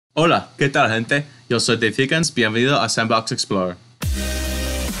Hola, ¿qué tal, gente? Yo soy Dave Higgins. Bienvenido a Sandbox Explorer.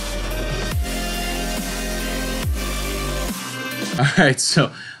 Alright,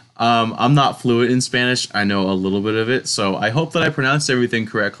 so I'm not fluent in Spanish. I know a little bit of it, so I hope that I pronounced everything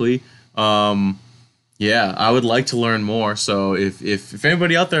correctly. Um, yeah, I would like to learn more, so if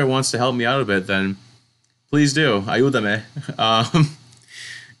anybody out there wants to help me out a bit, then please do. Ayúdame. Um,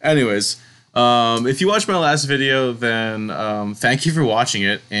 Anyways, if you watched my last video, then thank you for watching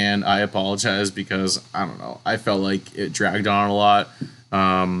it, and I apologize because I don't know. I felt like it dragged on a lot.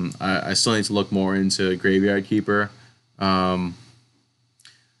 I still need to look more into Graveyard Keeper. Um,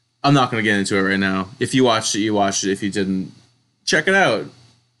 I'm not gonna get into it right now. If you watched it, you watched it. If you didn't, check it out.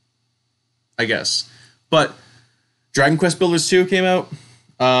 I guess. But Dragon Quest Builders 2 came out.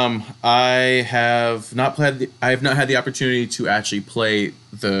 I have not had the opportunity to actually play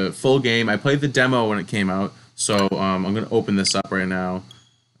the full game. I played the demo when it came out, so I'm gonna open this up right now.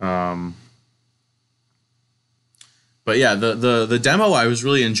 Um, but yeah, the demo I was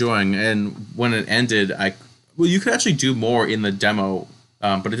really enjoying, and when it ended, you could actually do more in the demo,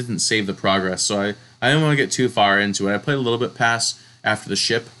 but it didn't save the progress, so I didn't want to get too far into it. I played a little bit past after the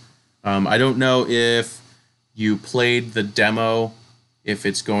ship. I don't know if you played the demo, if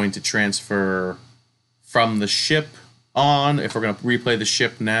it's going to transfer from the ship on, if we're going to replay the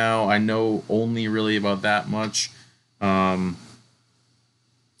ship now. I know only really about that much. Um,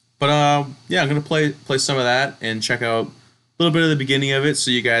 but yeah, I'm going to play some of that and check out a little bit of the beginning of it so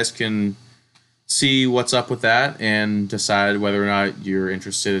you guys can see what's up with that and decide whether or not you're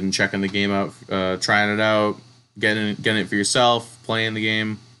interested in checking the game out, trying it out, getting it for yourself, playing the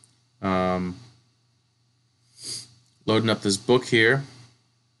game. Um, Loading up this book here.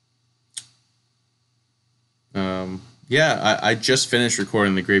 Yeah, I just finished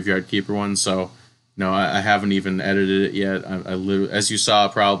recording the Graveyard Keeper one, so no, I haven't even edited it yet. I literally, as you saw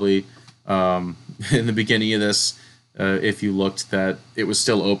probably in the beginning of this, if you looked, that it was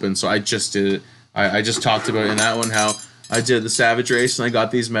still open, so I just did it. I just talked about it in that one how I did the Savage Race and I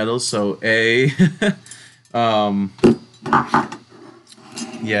got these medals. So um,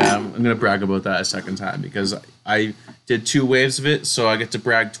 yeah, I'm gonna brag about that a second time because I did 2 waves of it, so I get to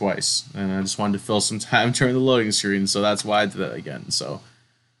brag twice, and I just wanted to fill some time during the loading screen, so that's why I did that again. So,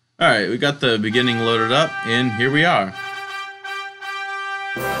 all right, we got the beginning loaded up, and here we are.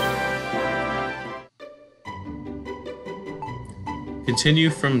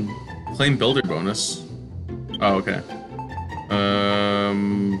 Continue from claim builder bonus. Oh, okay.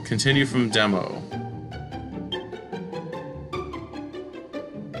 Continue from demo.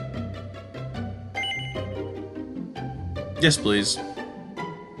 Yes, please.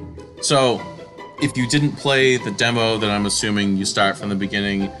 So, if you didn't play the demo, then I'm assuming you start from the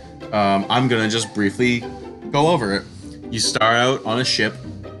beginning. I'm gonna just briefly go over it. You start out on a ship,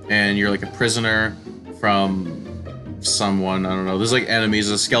 and you're like a prisoner from someone. I don't know. There's like enemies.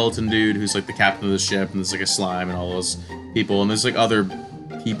 There's a skeleton dude who's like the captain of the ship, and there's like a slime and all those people, and there's like other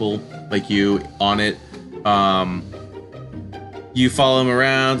people like you on it. You follow him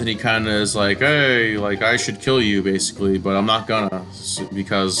around, and he kind of is like, hey, like, I should kill you, basically, but I'm not gonna,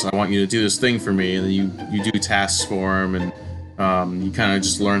 because I want you to do this thing for me, and then you do tasks for him, and you kind of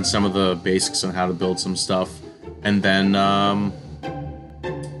just learn some of the basics on how to build some stuff, and then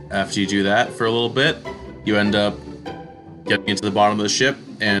after you do that for a little bit, you end up getting into the bottom of the ship,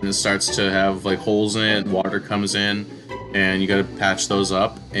 and it starts to have, like, holes in it, and water comes in, and you gotta patch those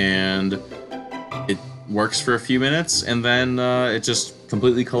up, and it works for a few minutes, and then it just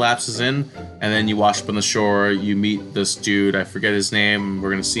completely collapses in, and then you wash up on the shore. You meet this dude, I forget his name,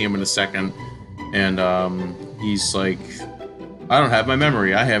 we're gonna see him in a second, and he's like, I don't have my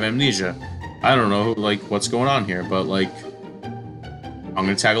memory, I have amnesia, I don't know like what's going on here, but like I'm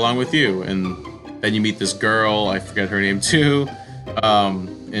gonna tag along with you. And then you meet this girl, I forget her name too,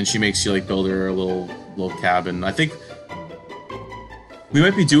 and she makes you like build her a little cabin. I think we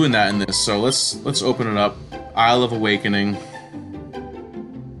might be doing that in this, so let's open it up. Isle of Awakening.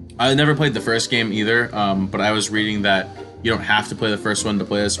 I never played the first game either, but I was reading that you don't have to play the first one to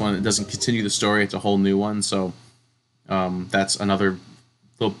play this one. It doesn't continue the story, it's a whole new one, so that's another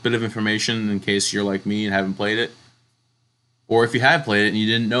little bit of information in case you're like me and haven't played it. Or if you have played it and you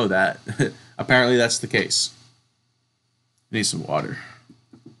didn't know that. Apparently that's the case. I need some water.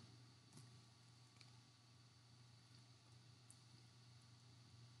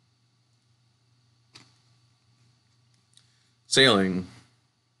 Sailing.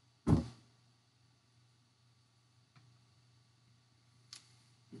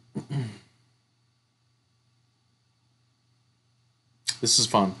 This is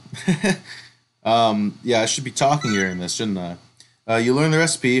fun. Yeah, I should be talking during this, shouldn't I? You learn the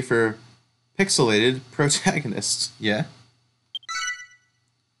recipe for pixelated protagonist. Yeah?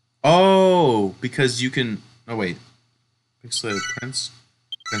 Oh, because you can... Oh, wait. Pixelated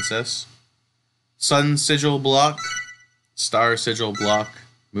princess. Sun sigil block. Star sigil block.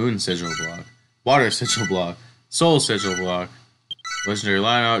 Moon sigil block. Water sigil block. Soul sigil block. Legendary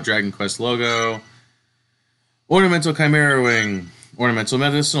lineout. Dragon Quest logo. Ornamental chimera wing. Ornamental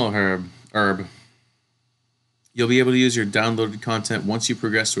medicinal herb. You'll be able to use your downloaded content once you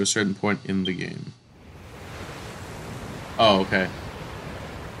progress to a certain point in the game. Oh, okay.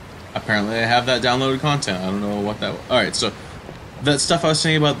 Apparently I have that downloaded content. I don't know what that was. Alright, so that stuff I was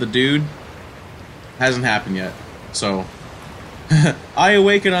saying about the dude hasn't happened yet. So, I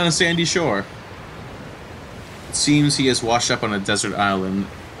awaken on a sandy shore. It seems he has washed up on a desert island,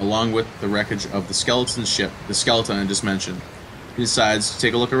 along with the wreckage of the skeleton ship, the skeleton I just mentioned. He decides to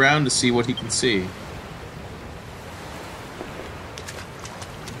take a look around to see what he can see.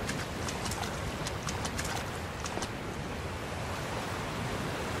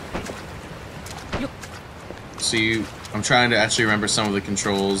 See, I'm trying to actually remember some of the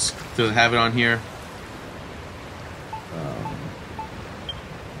controls. Does it have it on here?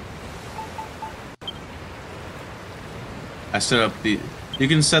 I set up the... You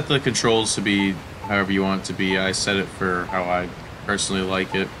can set the controls to be however you want it to be. I set it for how I personally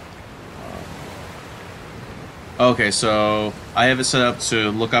like it. Okay, so I have it set up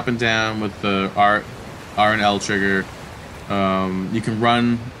to look up and down with the R and L trigger. You can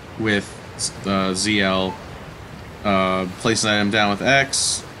run with ZL. Place an item down with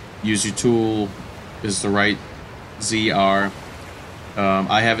X. Use your tool is the right ZR.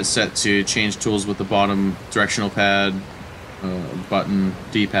 I have it set to change tools with the bottom directional pad. Button,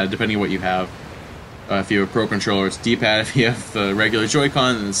 D-pad, depending on what you have. If you have a Pro Controller, it's D-pad. If you have the regular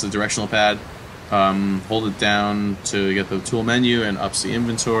Joy-Con, then it's the directional pad. Hold it down to get the tool menu and ups the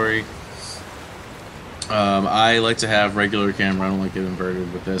inventory. I like to have regular camera. I don't like it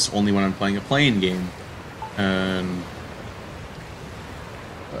inverted with this, only when I'm playing a playing game. And...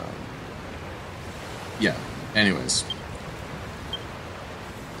 yeah, anyways.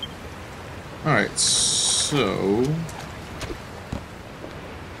 Alright, so...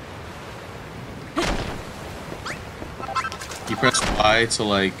 you press Y to,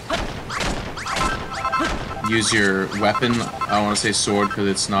 like, use your weapon. I don't want to say sword because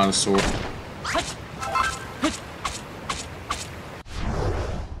it's not a sword.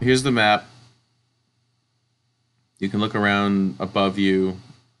 Here's the map. You can look around above you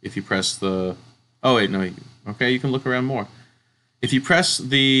if you press the... oh, wait, no. Okay, you can look around more. If you press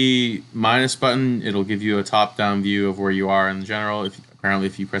the minus button, it'll give you a top-down view of where you are in general. Apparently,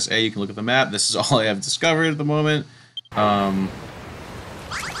 if you press A, you can look at the map. This is all I have discovered at the moment. So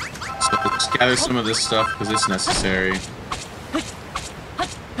let's gather some of this stuff because it's necessary.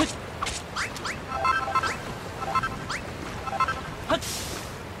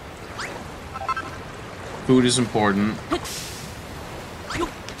 Food is important.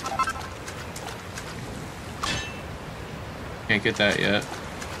 Can't get that yet.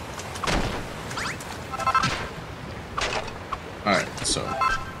 Alright, so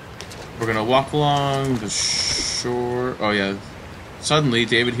we're gonna walk along the shore. Oh yeah. Suddenly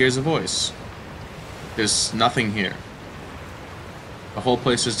David hears a voice. There's nothing here. The whole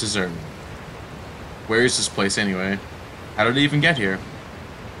place is deserted. Where is this place anyway? How did it even get here?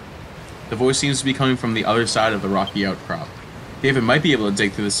 The voice seems to be coming from the other side of the rocky outcrop. David might be able to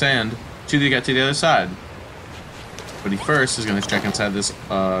dig through the sand to get to the other side. But he first is going to check inside this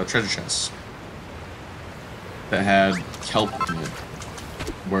treasure chest that had kelp in it.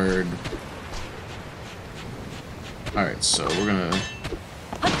 Word. Alright, so we're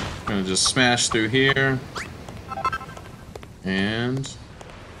gonna just smash through here. And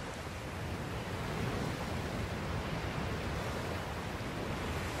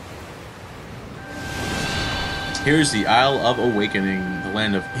here's the Isle of Awakening, the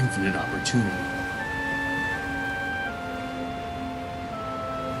land of infinite opportunity.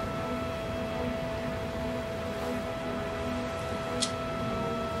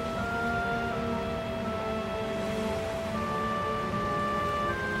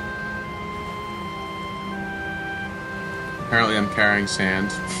 Apparently I'm carrying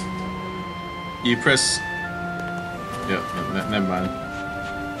sand. You press... yep, never mind.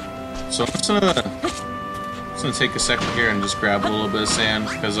 So I'm just gonna take a second here and just grab a little bit of sand,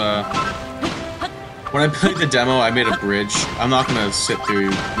 because when I played the demo I made a bridge. I'm not gonna sit through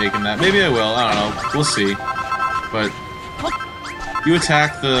making that. Maybe I will, I don't know, we'll see. But you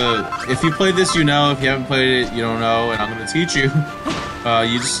attack the... if you played this you know, if you haven't played it you don't know, and I'm gonna teach you.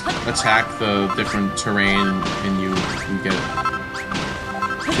 You just attack the different terrain and you get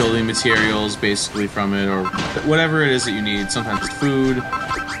building materials basically from it, or whatever it is that you need. Sometimes it's food,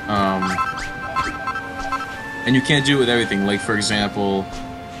 and you can't do it with everything. Like, for example,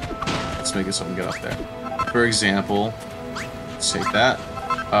 let's make it so I can get up there. For example, let's take that.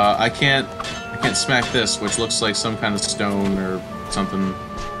 I can't smack this, which looks like some kind of stone or something,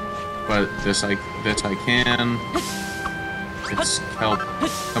 but this I can. It's kelp.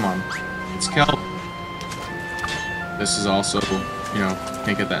 Come on, it's kelp. This is also, you know,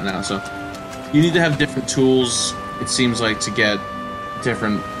 can't get that now. So you need to have different tools, it seems like, to get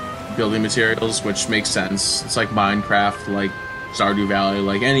different building materials, which makes sense. It's like Minecraft, like Stardew Valley,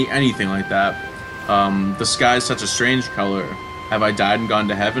 like anything like that. The sky is such a strange color. Have I died and gone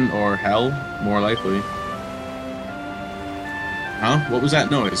to heaven or hell? More likely. Huh? What was that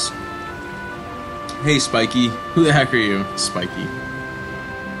noise? Hey, Spiky. Who the heck are you? Spiky.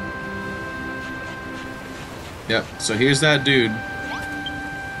 Yep, so here's that dude.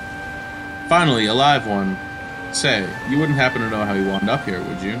 Finally, a live one. Say, you wouldn't happen to know how you wound up here,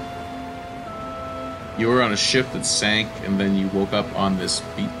 would you? You were on a ship that sank, and then you woke up on this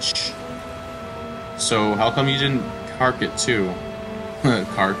beach. So, how come you didn't cark it too?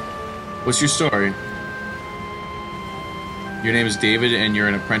 Cark. What's your story? Your name is David, and you're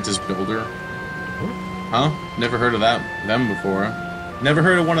an apprentice builder? Huh? Never heard of them before. Never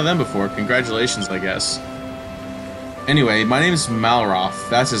heard of one of them before. Congratulations, I guess. Anyway, my name is Malroth.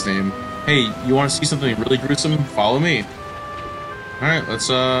 That's his name. Hey, you want to see something really gruesome? Follow me. Alright, let's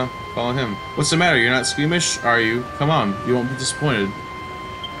follow him. What's the matter? You're not squeamish, are you? Come on, you won't be disappointed.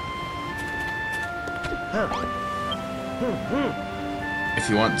 If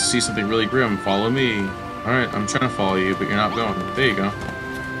you want to see something really grim, follow me. Alright, I'm trying to follow you, but you're not going. There you go.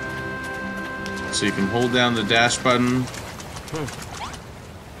 So you can hold down the dash button.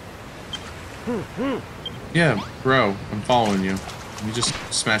 Yeah, bro, I'm following you. Let me just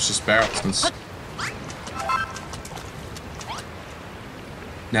smash this barrel since...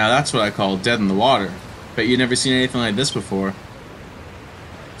 Now that's what I call dead in the water. Bet you've never seen anything like this before.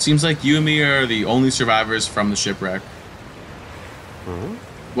 Seems like you and me are the only survivors from the shipwreck.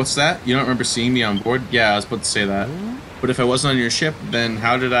 What's that? You don't remember seeing me on board? Yeah, I was about to say that. But if I wasn't on your ship, then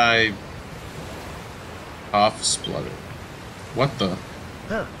how did I... Xplorer. What the?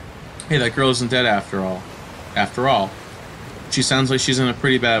 Hey, that girl isn't dead after all. After all. She sounds like she's in a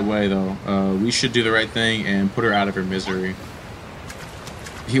pretty bad way, though. We should do the right thing and put her out of her misery.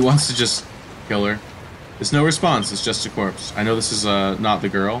 He wants to just kill her. There's no response, it's just a corpse. I know this is not the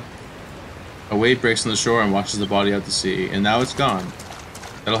girl. A wave breaks on the shore and washes the body out to sea, and now it's gone.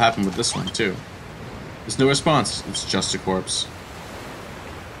 That'll happen with this one, too. There's no response, it's just a corpse.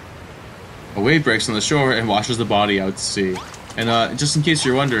 A wave breaks on the shore and washes the body out to sea. And just in case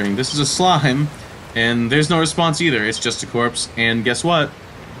you're wondering, this is a slime, and there's no response either, it's just a corpse. And guess what?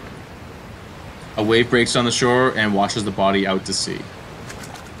 A wave breaks on the shore and washes the body out to sea.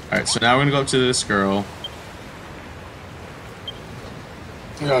 Alright, so now we're gonna go up to this girl.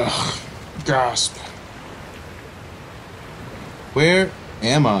 Ugh, gasp. Where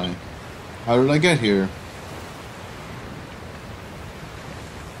am I? How did I get here?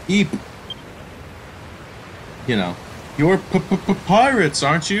 Eep. You know, you're pirates,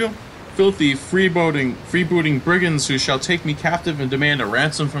 aren't you? Filthy, freebooting brigands who shall take me captive and demand a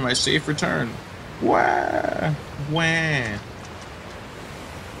ransom for my safe return. Wah! Wah!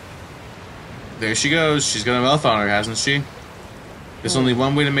 There she goes. She's got a mouth on her, hasn't she? There's only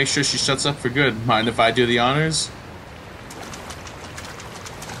one way to make sure she shuts up for good. Mind if I do the honors?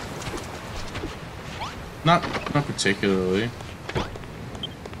 Not particularly.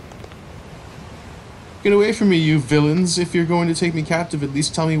 Get away from me, you villains. If you're going to take me captive, at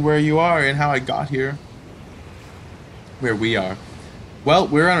least tell me where you are and how I got here. Where we are. Well,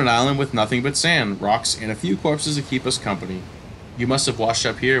 we're on an island with nothing but sand, rocks, and a few corpses to keep us company. You must have washed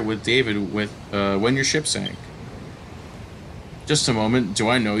up here with David when your ship sank. Just a moment, do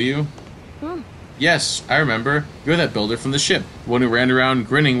I know you? Yes, I remember. You're that builder from the ship, the one who ran around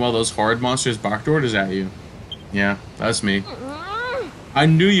grinning while those horrid monsters barked orders at you. Yeah, that's me. I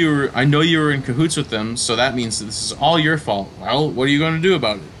know you were in cahoots with them, so that means that this is all your fault. Well, what are you going to do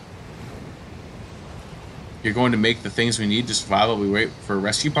about it? You're going to make the things we need to survive while we wait for a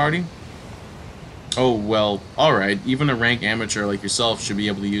rescue party? Oh, well, alright. Even a rank amateur like yourself should be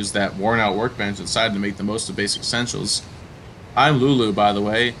able to use that worn-out workbench inside to make the most of basic essentials. I'm Lulu, by the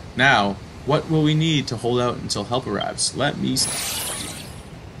way. Now, what will we need to hold out until help arrives? Let me see.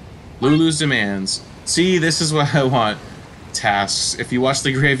 Lulu's demands. See, this is what I want. Tasks. If you watched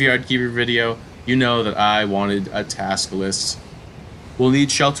the Graveyard Keeper video, you know that I wanted a task list. We'll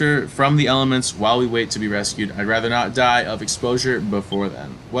need shelter from the elements while we wait to be rescued. I'd rather not die of exposure before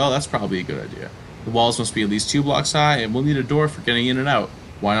then. Well, that's probably a good idea. The walls must be at least 2 blocks high, and we'll need a door for getting in and out.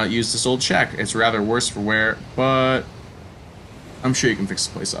 Why not use this old shack? It's rather worse for wear, but I'm sure you can fix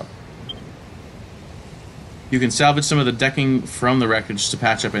the place up. You can salvage some of the decking from the wreckage to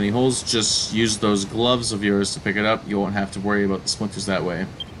patch up any holes. Just use those gloves of yours to pick it up. You won't have to worry about the splinters that way.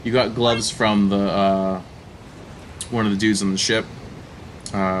 You got gloves from the one of the dudes on the ship,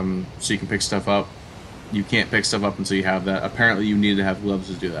 so you can pick stuff up. You can't pick stuff up until you have that. Apparently you need to have gloves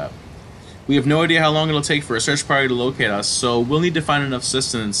to do that. We have no idea how long it'll take for a search party to locate us, so we'll need to find enough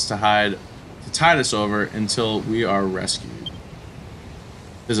sustenance to tide us over until we are rescued.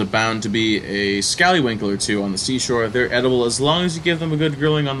 There's bound to be a scallywinkle or two on the seashore. They're edible as long as you give them a good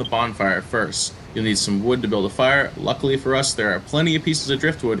grilling on the bonfire first. You'll need some wood to build a fire. Luckily for us, there are plenty of pieces of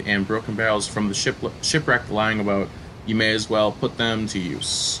driftwood and broken barrels from the shipwreck lying about. You may as well put them to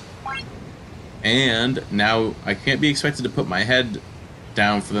use. And now I can't be expected to put my head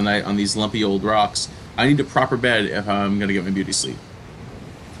down for the night on these lumpy old rocks. I need a proper bed if I'm going to get my beauty sleep.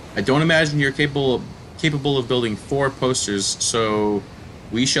 I don't imagine you're capable of building 4 posters, so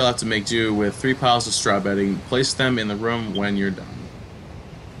we shall have to make do with 3 piles of straw bedding. Place them in the room when you're done.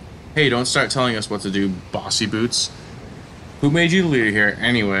 Hey, don't start telling us what to do, bossy boots. Who made you the leader here,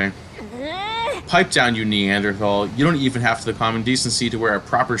 anyway? Pipe down, you Neanderthal. You don't even have the common decency to wear a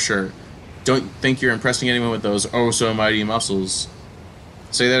proper shirt. Don't think you're impressing anyone with those oh-so-mighty muscles.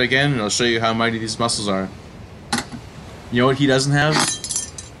 Say that again, and I'll show you how mighty these muscles are. You know what he doesn't have?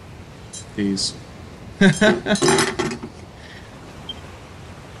 These.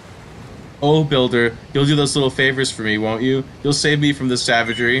 Oh, Builder, you'll do those little favors for me, won't you? You'll save me from this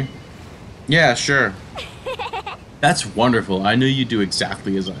savagery. Yeah, sure. That's wonderful. I knew you'd do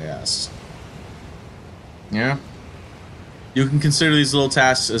exactly as I asked. Yeah? You can consider these little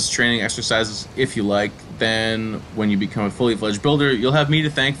tasks as training exercises if you like. Then, when you become a fully fledged builder, you'll have me to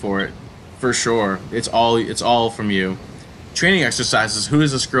thank for it. For sure. It's all from you. Training exercises? Who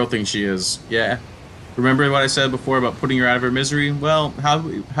does this girl think she is? Yeah? Remember what I said before about putting her out of her misery? Well, how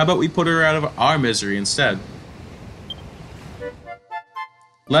about we put her out of our misery instead?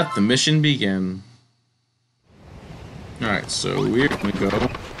 Let the mission begin. Alright, so we're gonna go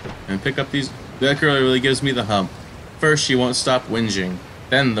and pick up these. That girl really gives me the hump. First, she won't stop whinging.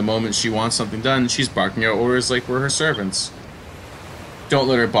 Then, the moment she wants something done, she's barking out orders like we're her servants. Don't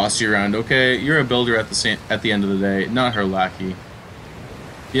let her boss you around, okay? You're a builder at the end of the day, not her lackey.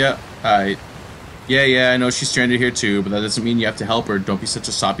 Yeah, alright. Yeah, I know she's stranded here too, but that doesn't mean you have to help her. Don't be such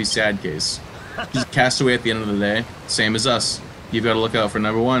a soppy sad case. She's a castaway at the end of the day, same as us. You've got to look out for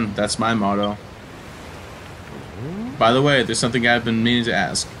number 1. That's my motto. By the way, there's something I've been meaning to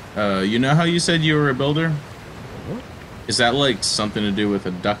ask. You know how you said you were a builder? Is that like something to do with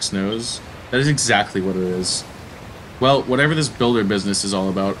a duck's nose? That is exactly what it is. Well, whatever this builder business is all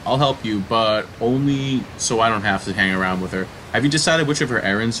about, I'll help you, but only so I don't have to hang around with her. Have you decided which of her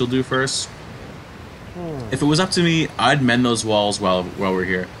errands you'll do first? If it was up to me, I'd mend those walls while we're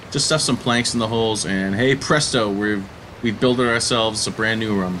here. Just stuff some planks in the holes, and hey presto, we've built ourselves a brand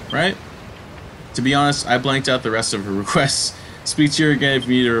new room, right? To be honest, I blanked out the rest of her requests. Speak to her again if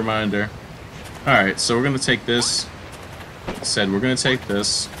you need a reminder. Alright, so we're gonna take this. We're gonna take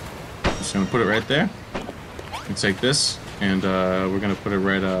this. Just gonna put it right there. And take this, and we're gonna put it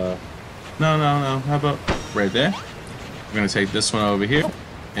right. No. How about right there? We're gonna take this one over here,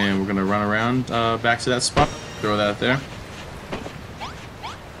 and we're gonna run around back to that spot. Throw that there.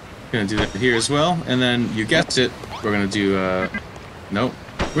 Gonna do that here as well, and then you guessed it. We're gonna do. Nope.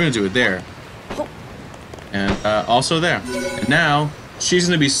 We're gonna do it there. And also there. And now she's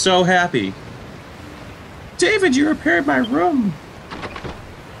gonna be so happy. David, you repaired my room.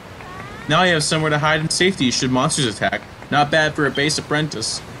 Now you have somewhere to hide in safety should monsters attack. Not bad for a base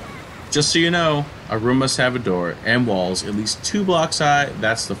apprentice. Just so you know, a room must have a door and walls at least 2 blocks high.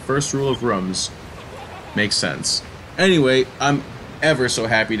 That's the first rule of rooms. Makes sense. Anyway, I'm ever so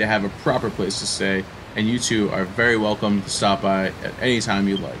happy to have a proper place to stay, and you two are very welcome to stop by at any time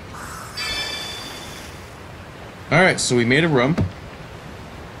you'd like. Alright, so we made a room.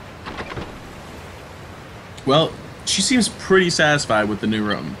 Well, she seems pretty satisfied with the new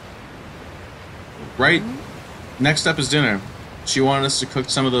room. Right? Next up is dinner. She wanted us to cook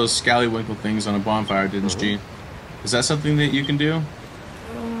some of those scallywinkle things on a bonfire, didn't she? Is that something that you can do?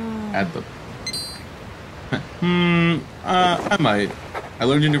 Add the... I might. I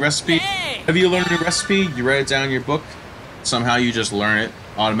learned a new recipe. Have you learned a new recipe? You write it down in your book. Somehow you just learn it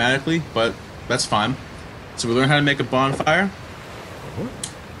automatically, but that's fine. So we learn how to make a bonfire.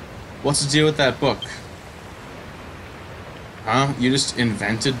 What's the deal with that book? Huh? You just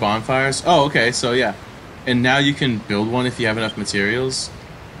invented bonfires? Oh, okay, so yeah. And now you can build one if you have enough materials.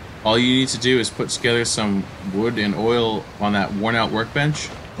 All you need to do is put together some wood and oil on that worn-out workbench.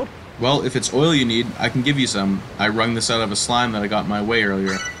 Well, if it's oil you need, I can give you some. I wrung this out of a slime that I got my way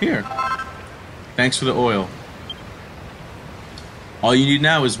earlier. Here. Thanks for the oil. All you need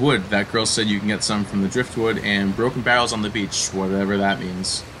now is wood. That girl said you can get some from the driftwood and broken barrels on the beach, whatever that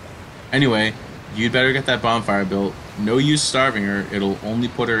means. Anyway, you'd better get that bonfire built. No use starving her. It'll only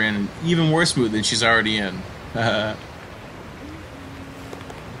put her in an even worse mood than she's already in.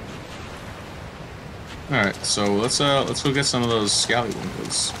 Alright, so let's go get some of those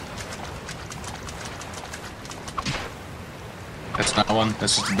scallywinkles. That's not one,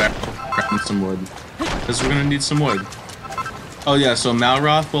 that's just a barrel. Grabbing some wood. Because we're gonna need some wood. Oh yeah, so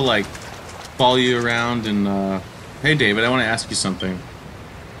Malroth will like follow you around and hey David, I wanna ask you something.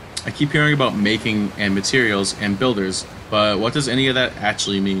 I keep hearing about making and materials and builders, but what does any of that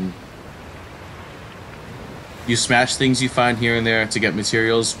actually mean? You smash things you find here and there to get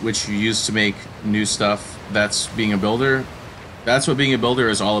materials, which you use to make new stuff. That's being a builder? That's what being a builder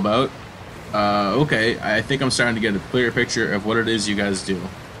is all about? Okay, I think I'm starting to get a clearer picture of what it is you guys do.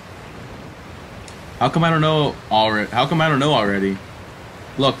 How come I don't know already?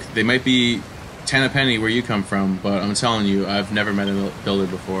 Look, they might be 10 a penny where you come from, but I'm telling you, I've never met a builder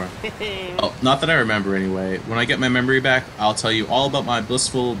before. Well, not that I remember anyway. When I get my memory back, I'll tell you all about my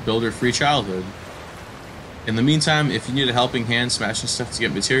blissful builder-free childhood. In the meantime, if you need a helping hand smashing stuff to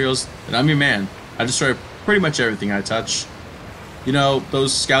get materials, then I'm your man. I destroy pretty much everything I touch. You know,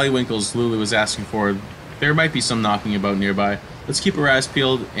 those scallywinkles Lulu was asking for, there might be some knocking about nearby. Let's keep our eyes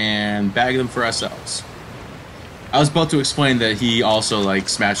peeled and bag them for ourselves. I was about to explain that he also, like,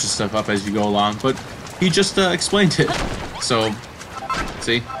 smashes stuff up as you go along, but he just explained it. So,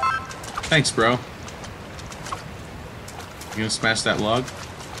 see? Thanks, bro. You gonna smash that log?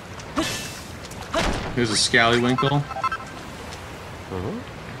 Here's a scallywinkle.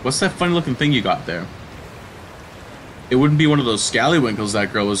 What's that funny looking thing you got there? It wouldn't be one of those scallywinkles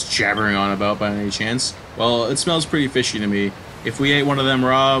that girl was jabbering on about by any chance. Well, it smells pretty fishy to me. If we ate one of them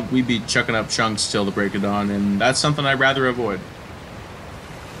raw, we'd be chucking up chunks till the break of dawn, and that's something I'd rather avoid.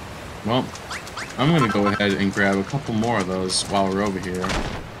 Well, I'm gonna go ahead and grab a couple more of those while we're over here.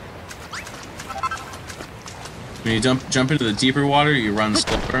 When you jump into the deeper water, you run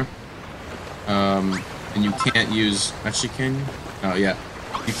slower. And you can't use... Actually, can you? Oh, yeah.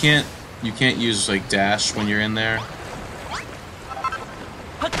 You can't use, like, dash when you're in there.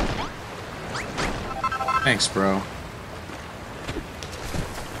 Thanks, bro.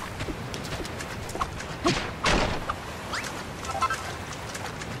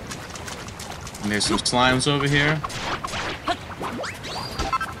 And there's some slimes over here.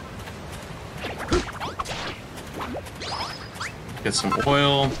 Get some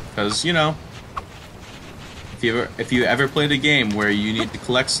oil, because, you know... If you ever played a game where you need to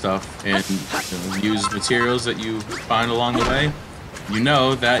collect stuff and use materials that you find along the way, you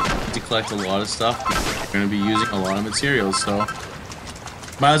know that you need to collect a lot of stuff because you're going to be using a lot of materials, so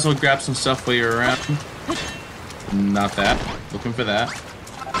might as well grab some stuff while you're around. Not that. Looking for that.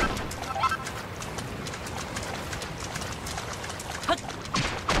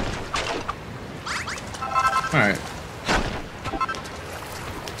 Alright.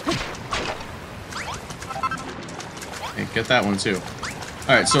 Get that one too.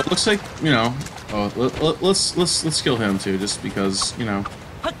 All right, so it looks like, you know. Oh, let's kill him too, just because, you know.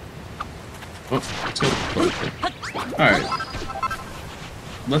 Oh, let's kill him. All right,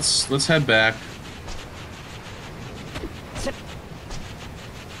 let's head back.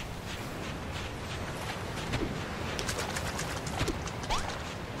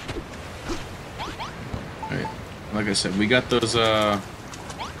 All right, like I said, we got those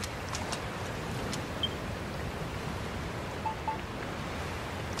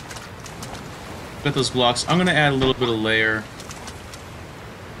Got those blocks. I'm gonna add a little bit of layer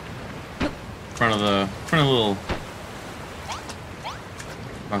in front of the little.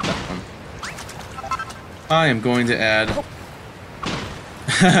 Not that one. I am going to add.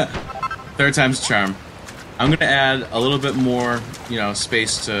 Third time's a charm. I'm gonna add a little bit more, you know,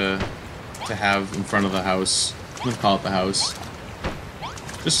 space to have in front of the house. I'm gonna call it the house,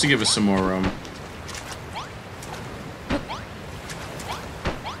 just to give us some more room.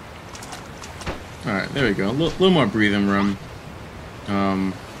 Alright, there we go. A little more breathing room.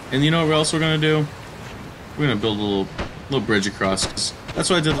 And you know what else we're gonna do? We're gonna build a little bridge across, 'cause that's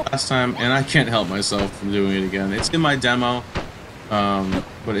what I did last time, and I can't help myself from doing it again. It's in my demo,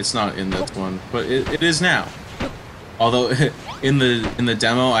 but it's not in this one. But it is now. Although in the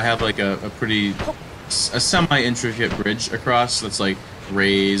demo, I have like a semi-intricate bridge across that's like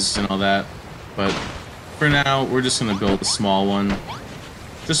raised and all that. But for now, we're just gonna build a small one.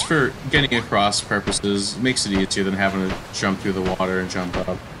 just for getting across purposes, it makes it easier than having to jump through the water and jump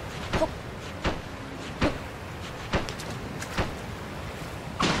up.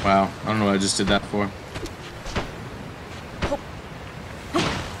 Wow, I don't know what I just did that for.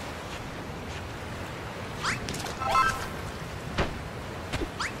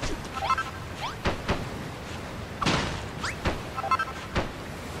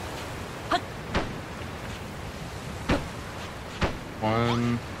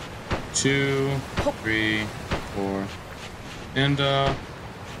 One, two, three, four, and there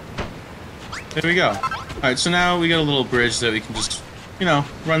we go. Alright, so now we got a little bridge that we can just, you know,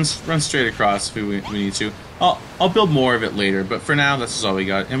 run straight across if we need to. I'll build more of it later, but for now, this is all we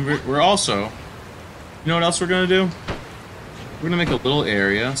got. And we're also, you know what else we're gonna do? We're gonna make a little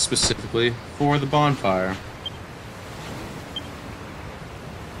area specifically for the bonfire.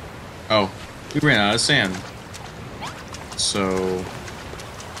 Oh, we ran out of sand. So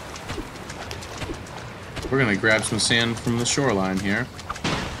we're gonna grab some sand from the shoreline here.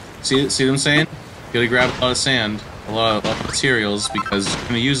 See what I'm saying? Gotta grab a lot of sand, a lot of materials, because you're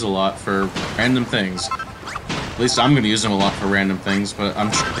gonna use a lot for random things. At least I'm gonna use them a lot for random things, but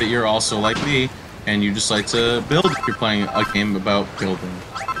I'm sure that you're also like me, and you just like to build if you're playing a game about building.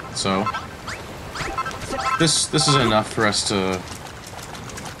 So this is enough for us to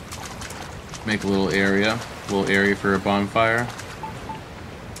make a little area for a bonfire.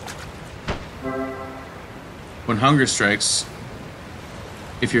 When hunger strikes,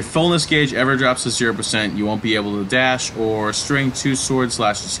 if your fullness gauge ever drops to 0%, you won't be able to dash or string two sword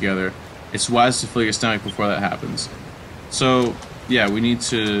slashes together. It's wise to fill your stomach before that happens. So yeah, we need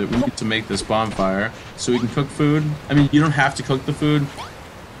to make this bonfire so we can cook food. I mean, you don't have to cook the food.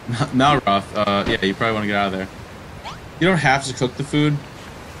 Malroth, yeah, you probably want to get out of there. You don't have to cook the food,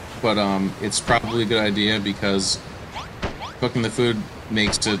 but it's probably a good idea because cooking the food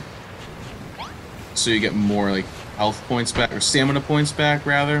makes it so you get more like health points back, or stamina points back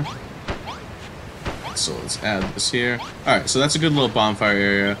rather. So let's add this here. Alright, so that's a good little bonfire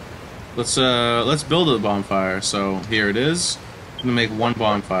area. Let's build a bonfire. So here it is. I'm gonna make one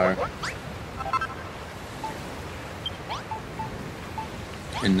bonfire.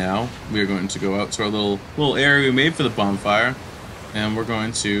 And now we are going to go out to our little area we made for the bonfire, and we're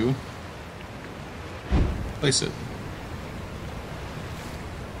going to place it.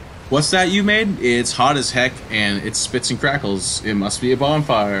 What's that you made? It's hot as heck and it spits and crackles. It must be a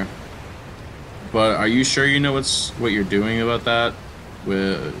bonfire. But are you sure you know what you're doing about that?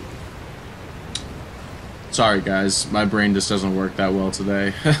 Sorry guys, my brain just doesn't work that well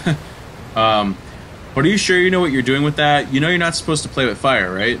today. But are you sure you know what you're doing with that? You know you're not supposed to play with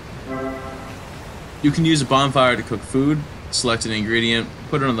fire, right? You can use a bonfire to cook food. Select an ingredient,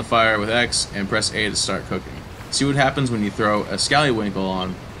 put it on the fire with X, and press A to start cooking. See what happens when you throw a scallywinkle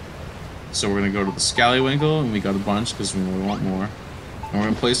on. So we're going to go to the scallywinkle, and we got a bunch because we want more. And we're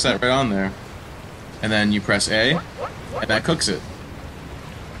going to place that right on there. And then you press A, and that cooks it.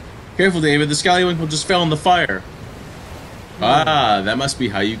 Careful, David, the scallywinkle just fell in the fire. Ah, that must be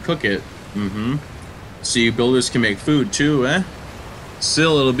how you cook it. Mm-hmm. So you builders can make food too, eh?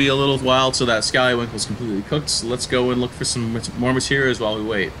 Still, it'll be a little while till that scallywinkle's completely cooked, so let's go and look for some more materials while we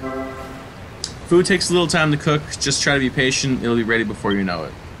wait. Food takes a little time to cook, just try to be patient, it'll be ready before you know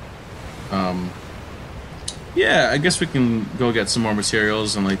it. Yeah, I guess we can go get some more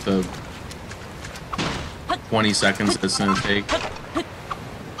materials in like the 20 seconds it's gonna take.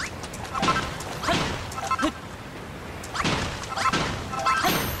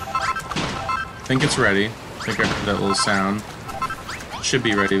 I think it's ready. I think I heard that little sound. Should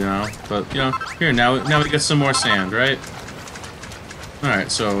be ready now, but you know, here now we get some more sand, right?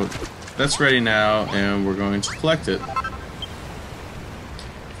 Alright, so that's ready now, and we're going to collect it.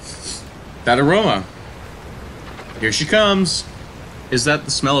 That aroma! Here she comes! Is that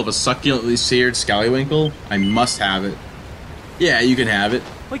the smell of a succulently seared scallywinkle? I must have it. Yeah, you can have it.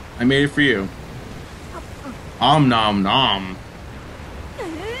 I made it for you. Om nom nom.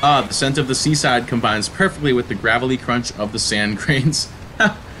 Ah, the scent of the seaside combines perfectly with the gravelly crunch of the sand grains.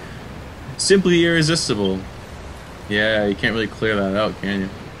 Simply irresistible. Yeah, you can't really clear that out, can you?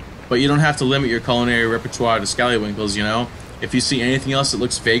 But you don't have to limit your culinary repertoire to scallywinkles, you know? If you see anything else that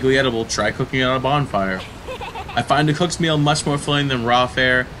looks vaguely edible, try cooking it on a bonfire. I find a cooked meal much more filling than raw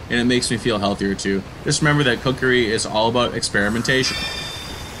fare, and it makes me feel healthier too. Just remember that cookery is all about experimentation.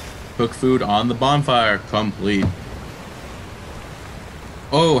 Cook food on the bonfire, complete.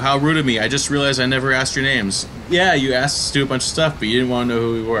 Oh, how rude of me. I just realized I never asked your names. Yeah, you asked us to do a bunch of stuff, but you didn't want to know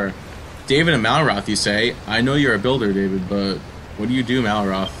who we were. David and Malroth, you say? I know you're a builder, David, but what do you do,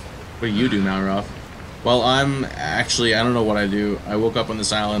 Malroth? What do you do, Malroth? Well, I don't know what I do. I woke up on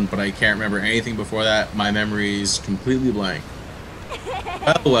this island, but I can't remember anything before that. My memory's completely blank.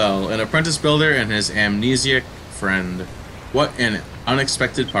 Well, an apprentice builder and his amnesiac friend. What an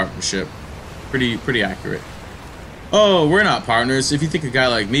unexpected partnership. Pretty accurate. Oh, we're not partners. If you think a guy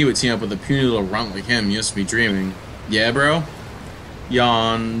like me would team up with a puny little runt like him, you must be dreaming. Yeah, bro?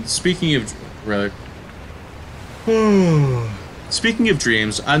 Yawn. Speaking of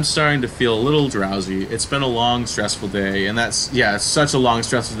dreams, I'm starting to feel a little drowsy. It's been a long, stressful day, and it's such a long,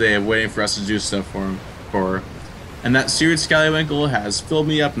 stressful day of waiting for us to do stuff for her. And that seared scallywinkle has filled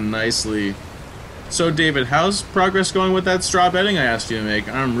me up nicely. So, David, how's progress going with that straw bedding I asked you to make?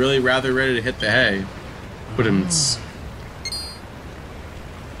 I'm really rather ready to hit the hay.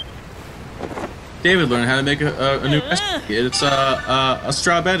 David learned how to make a new recipe. It's a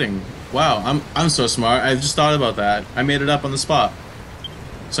straw bedding. Wow, I'm so smart. I just thought about that. I made it up on the spot.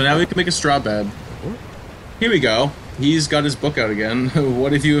 So now we can make a straw bed. Here we go. He's got his book out again.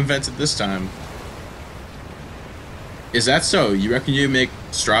 What have you invented this time? Is that so? You reckon you make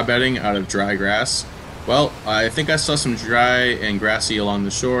straw bedding out of dry grass? Well, I think I saw some dry and grassy along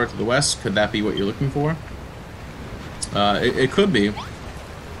the shore to the west. Could that be what you're looking for? It could be.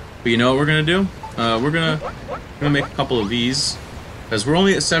 But you know what we're gonna do? We're gonna make a couple of these, because we're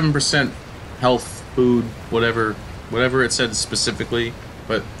only at 7% health, food, whatever it said specifically.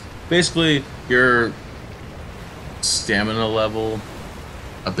 But basically, your stamina level,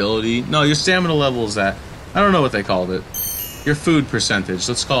 ability. No, your stamina level is that. I don't know what they called it. Your food percentage.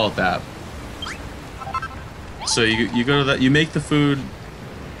 Let's call it that. So you go to that. You make the food.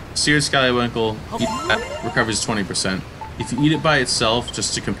 Seared scallywinkle. Eat that, recovers 20%. If you eat it by itself,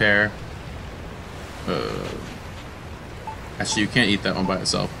 just to compare. Actually, you can't eat that one by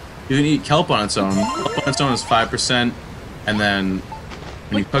itself. You can eat kelp on its own. Kelp on its own is 5%, and then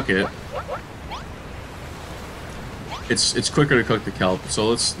when you cook it, it's quicker to cook the kelp. So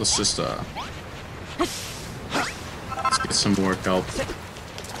let's just let's get some more kelp.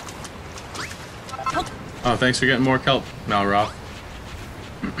 Oh, thanks for getting more kelp, Malroth.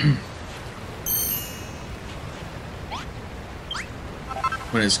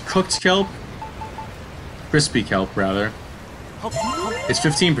 When it's cooked kelp, crispy kelp rather, it's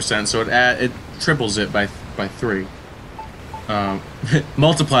 15%, so it triples it by 3.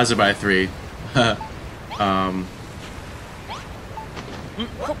 Multiplies it by 3. We're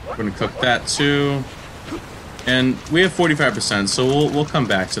gonna cook that too, and we have 45%, so we'll come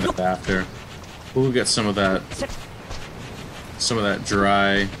back to that after. We'll get some of that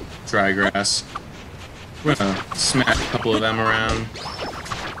dry grass. We're gonna smack a couple of them around.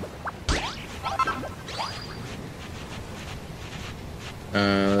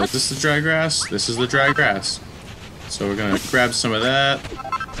 Is this the dry grass? This is the dry grass. So we're gonna grab some of that.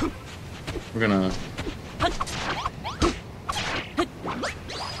 We're gonna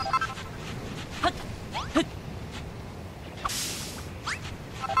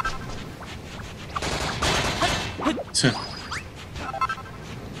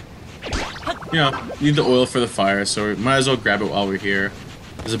you know, need the oil for the fire, so we might as well grab it while we're here.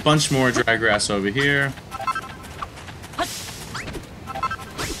 There's a bunch more dry grass over here.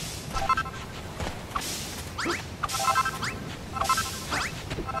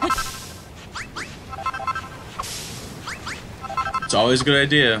 It's always a good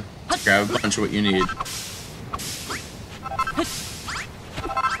idea to grab a bunch of what you need.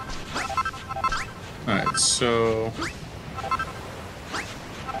 Alright, so...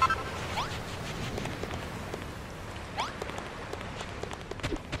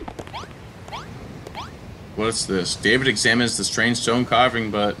 what's this? David examines the strange stone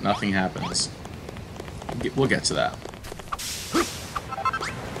carving, but nothing happens. We'll get to that.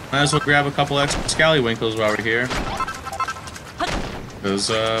 Might as well grab a couple extra scallywinkles while we're here. Because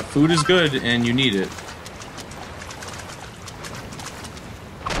food is good and you need it.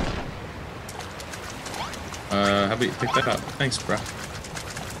 How about you pick that up? Thanks, bro.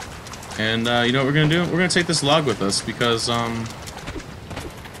 And you know what we're gonna do? We're gonna take this log with us because I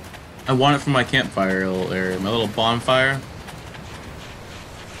want it for my campfire little area, my little bonfire.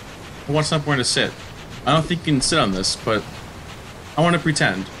 I want somewhere to sit. I don't think you can sit on this, but I want to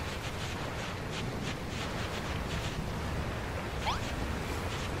pretend.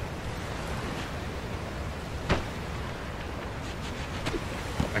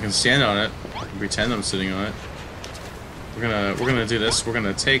 I can stand on it. I can pretend I'm sitting on it. We're gonna do this. We're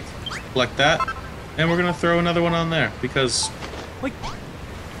gonna collect that, and we're gonna throw another one on there because we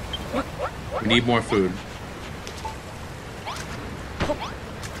need more food.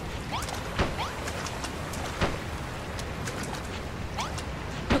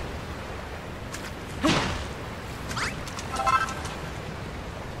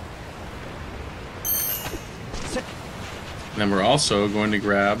 then we're also going to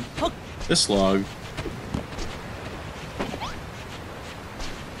grab this log.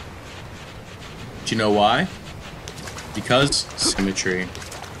 Do you know why? Because symmetry.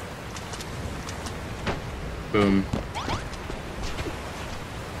 Boom.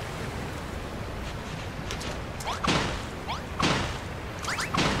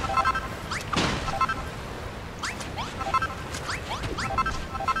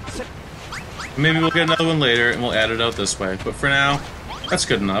 Maybe we'll get another one later and we'll add it out this way. But for now, that's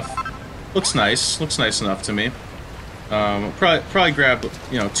good enough. Looks nice. Looks nice enough to me. Probably grab,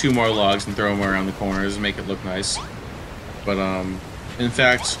 you know, 2 more logs and throw them around the corners and make it look nice. But in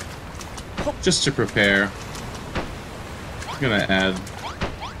fact, just to prepare, I'm gonna add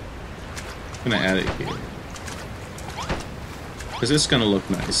it here because it's gonna look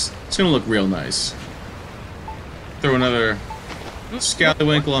nice. It's gonna look real nice. Throw another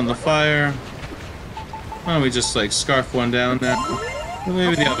scallywinkle on the fire. Why don't we just like scarf one down now? And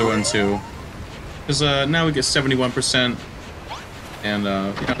maybe the other one too. Because now we get 71%, and you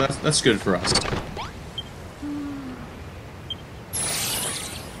know, that's good for us.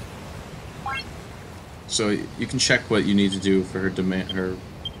 So you can check what you need to do for her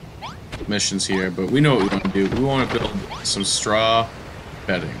missions here, but we know what we want to do. We want to build some straw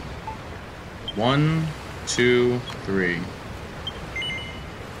bedding. 1, 2, 3.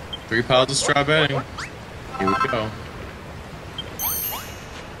 3 piles of straw bedding. Here we go.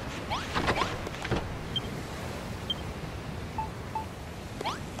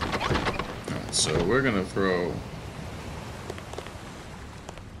 Alright, so we're gonna throw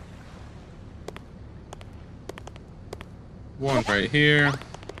one right here.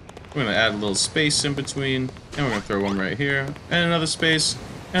 We're gonna add a little space in between, and we're gonna throw one right here, and another space,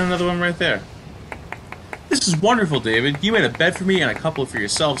 and another one right there. This is wonderful, David. You made a bed for me and a couple for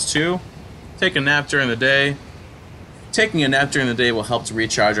yourselves too. Take a nap during the day. Taking a nap during the day will help to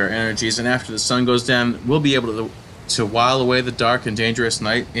recharge our energies, and after the sun goes down, we'll be able to while away the dark and dangerous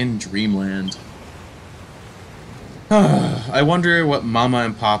night in dreamland. I wonder what Mama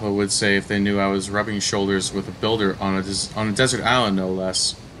and Papa would say if they knew I was rubbing shoulders with a builder on a desert island, no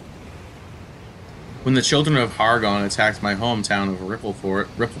less. When the children of Hargon attacked my hometown of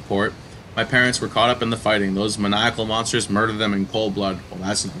Rippleport, my parents were caught up in the fighting. Those maniacal monsters murdered them in cold blood. Well,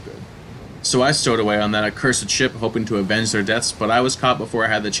 that's not good. So I stowed away on that accursed ship, hoping to avenge their deaths, but I was caught before I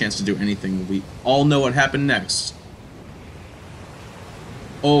had the chance to do anything. We all know what happened next.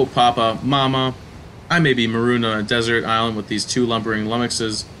 Oh, Papa, Mama, I may be marooned on a desert island with these 2 lumbering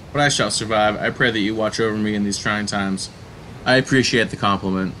lummoxes, but I shall survive. I pray that you watch over me in these trying times. I appreciate the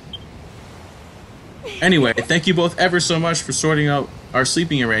compliment. Anyway, thank you both ever so much for sorting out our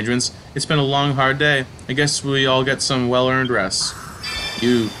sleeping arrangements. It's been a long, hard day. I guess we all get some well-earned rest.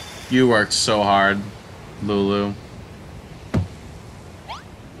 You worked so hard, Lulu.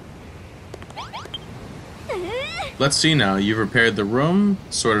 Let's see now. You've repaired the room,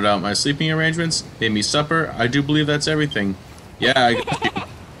 sorted out my sleeping arrangements, made me supper. I do believe that's everything. Yeah, I got you.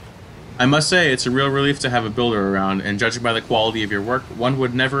 I must say, it's a real relief to have a builder around, and judging by the quality of your work, one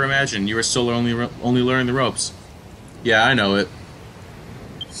would never imagine you were still only learning the ropes. Yeah, I know it.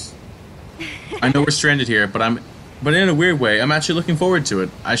 I know we're stranded here, but in a weird way, I'm actually looking forward to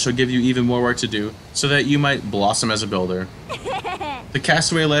it. I shall give you even more work to do, so that you might blossom as a builder. The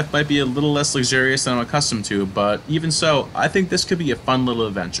castaway life might be a little less luxurious than I'm accustomed to, but even so, I think this could be a fun little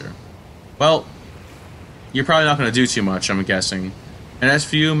adventure. Well, you're probably not going to do too much, I'm guessing. And as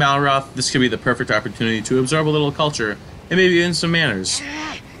for you, Malroth, this could be the perfect opportunity to absorb a little culture, and maybe even some manners.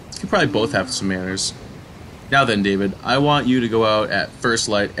 You could probably both have some manners. Now then, David, I want you to go out at first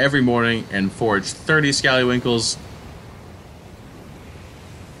light every morning and forge 30 scallywinkles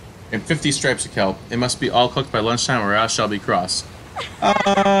and 50 stripes of kelp. It must be all cooked by lunchtime or I shall be cross.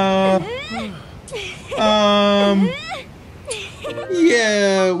 Yeah,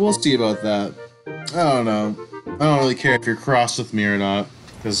 we'll see about that. I don't know. I don't really care if you're cross with me or not,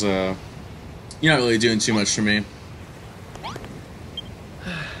 because, you're not really doing too much for me.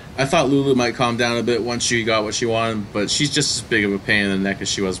 I thought Lulu might calm down a bit once she got what she wanted, but she's just as big of a pain in the neck as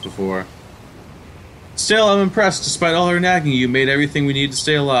she was before. Still, I'm impressed. Despite all her nagging, you made everything we need to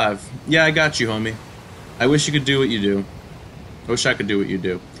stay alive. Yeah, I got you, homie. I wish you could do what you do. I wish I could do what you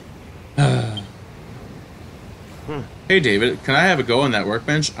do. Hey, David, can I have a go on that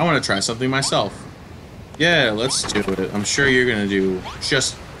workbench? I want to try something myself. Yeah, let's do it. I'm sure you're going to do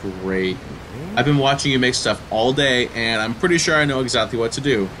just great. I've been watching you make stuff all day, and I'm pretty sure I know exactly what to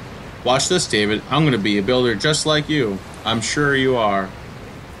do. Watch this, David. I'm going to be a builder just like you. I'm sure you are.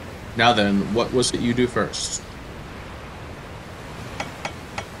 Now then, what was it you do first?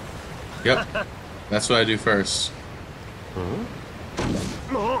 Yep, that's what I do first.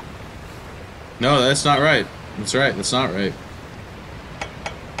 No, that's not right. That's right, that's not right.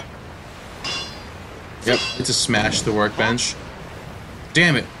 Yep, it's a smash the workbench.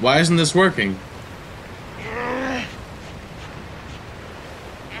 Damn it, why isn't this working?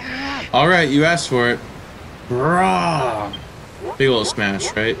 Alright, you asked for it. Rah! Big ol'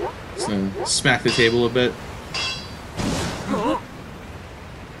 smash, right? Just gonna smack the table a bit.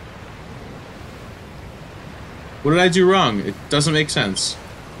 What did I do wrong? It doesn't make sense.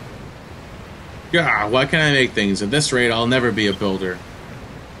 Yeah, why can't I make things? At this rate, I'll never be a builder.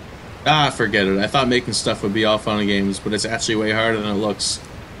 Ah, forget it. I thought making stuff would be all fun and games, but it's actually way harder than it looks.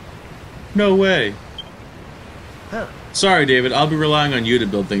 No way. Sorry, David. I'll be relying on you to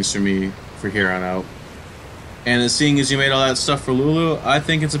build things for me for here on out. And seeing as you made all that stuff for Lulu, I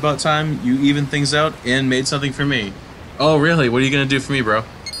think it's about time you evened things out and made something for me. Oh, really? What are you gonna do for me, bro?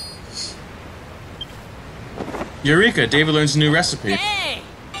 Eureka! David learns a new recipe. Yay!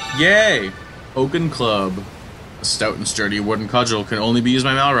 Yay! Oaken Club. A stout and sturdy wooden cudgel can only be used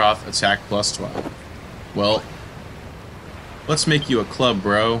by Malroth. Attack plus 12. Well, let's make you a club,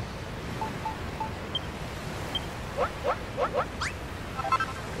 bro.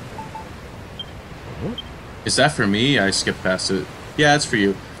 Is that for me? I skipped past it. Yeah, it's for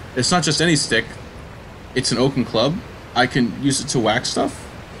you. It's not just any stick. It's an oaken club. I can use it to whack stuff.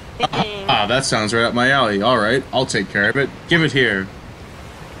 That sounds right up my alley. Alright, I'll take care of it. Give it here.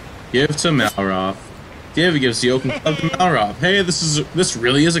 Give to Malroth. David gives the oaken club to Malroth. Hey, this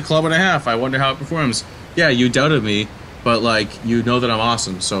really is a club and a half. I wonder how it performs. Yeah, you doubted me, but like, you know that I'm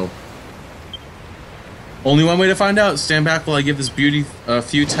awesome, so... Only one way to find out. Stand back while I give this beauty a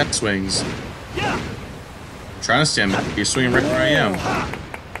few test swings. Yeah. I'm trying to stand back. You're swinging right where I am.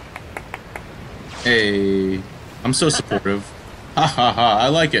 Hey, I'm so supportive. Ha ha ha, I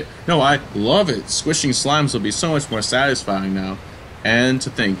like it. No, I love it. Squishing slimes will be so much more satisfying now. And to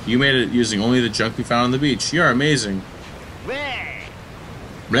think, you made it using only the junk we found on the beach. You're amazing.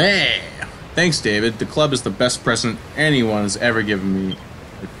 Bleh. Thanks, David. The club is the best present anyone has ever given me.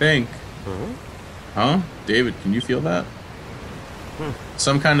 I think. Huh? David, can you feel that?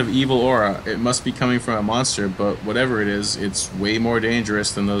 Some kind of evil aura. It must be coming from a monster, but whatever it is, it's way more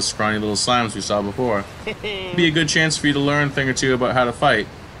dangerous than those scrawny little slimes we saw before. It'll be a good chance for you to learn a thing or two about how to fight.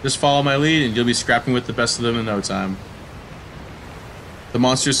 Just follow my lead and you'll be scrapping with the best of them in no time. The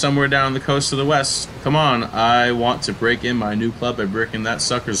monster's somewhere down the coast to the west. Come on, I want to break in my new club by breaking that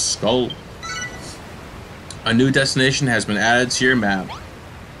sucker's skull. A new destination has been added to your map.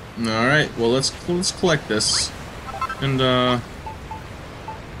 Alright, well let's collect this. And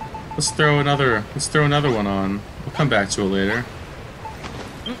let's throw another one on. We'll come back to it later.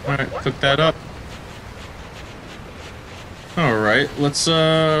 Alright, cook that up. Alright, let's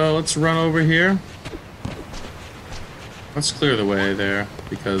run over here. Let's clear the way there,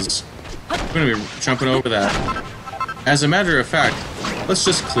 because we're gonna be jumping over that. As a matter of fact, let's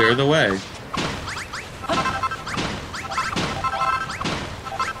just clear the way.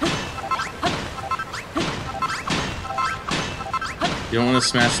 You don't want to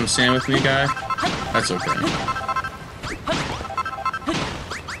smash some sand with me, guy? That's okay.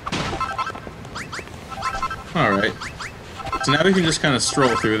 Alright. So now we can just kind of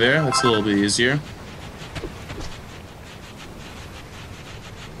stroll through there. That's a little bit easier.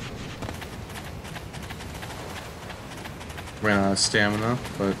 Ran out of stamina,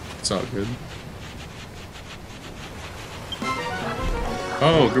 but it's all good.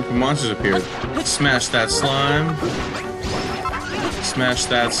 Oh, a group of monsters appeared. Smash that slime. Smash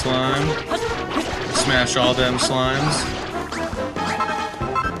that slime. Smash all them slimes.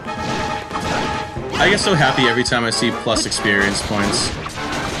 I get so happy every time I see plus experience points.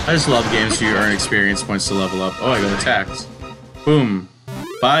 I just love games where you earn experience points to level up. Oh, I got attacked. Boom.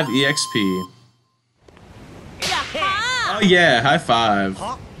 5 EXP. Oh yeah, high five.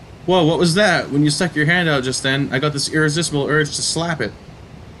 Whoa, what was that? When you stuck your hand out just then, I got this irresistible urge to slap it.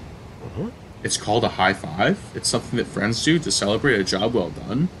 It's called a high five? It's something that friends do to celebrate a job well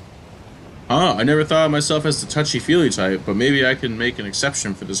done? Huh, I never thought of myself as the touchy-feely type, but maybe I can make an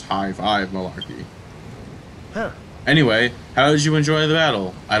exception for this high five malarkey. Huh. Anyway, how did you enjoy the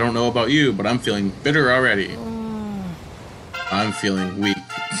battle? I don't know about you, but I'm feeling bitter already. I'm feeling weak.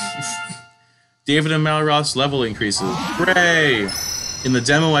 David and Malroth's level increases. Hooray! In the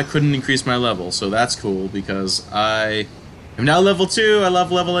demo, I couldn't increase my level, so that's cool, because I am now level 2. I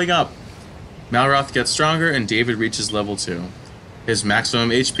love leveling up. Malroth gets stronger, and David reaches level 2. His maximum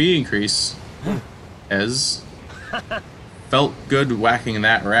HP increase has felt good whacking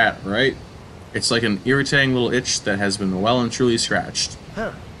that rat, right? It's like an irritating little itch that has been well and truly scratched.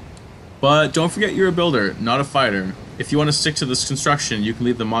 But don't forget you're a builder, not a fighter. If you want to stick to this construction, you can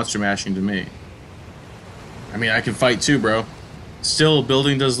leave the monster mashing to me. I mean, I can fight too, bro. Still,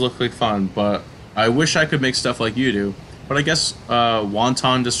 building does look like fun, but I wish I could make stuff like you do. But I guess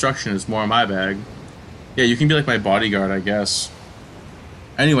wanton destruction is more my bag. Yeah, you can be like my bodyguard, I guess.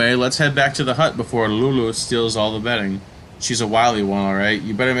 Anyway, let's head back to the hut before Lulu steals all the bedding. She's a wily one, alright?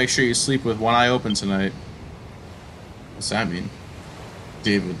 You better make sure you sleep with one eye open tonight. What's that mean?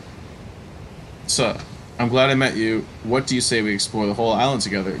 David. So, I'm glad I met you. What do you say we explore the whole island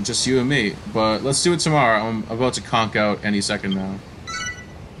together? Just you and me. But let's do it tomorrow. I'm about to conk out any second now.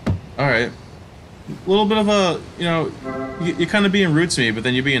 Alright. A little bit of a, you know, you're kind of being rude to me, but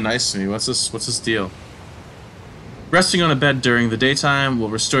then you're being nice to me. What's this deal? Resting on a bed during the daytime will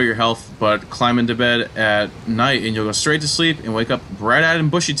restore your health, but climb into bed at night and you'll go straight to sleep and wake up bright-eyed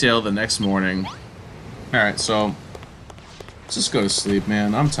and bushy-tailed the next morning. Alright, so let's just go to sleep,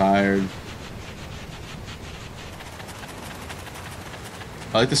 man. I'm tired.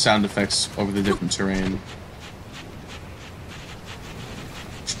 I like the sound effects over the different terrain.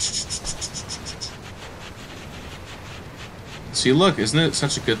 See, look, isn't it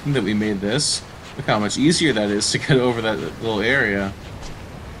such a good thing that we made this? Look how much easier that is to get over that little area.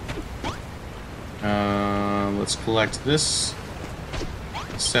 Let's collect this.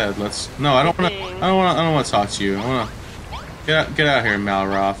 Instead, let's. No, I don't want to talk to you. I want to get out here,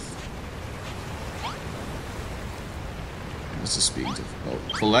 Malroth. This is being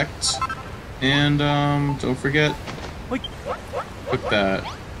difficult. Collect, and don't forget. Put that.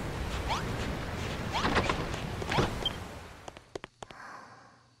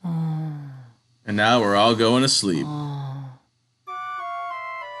 And now we're all going to sleep.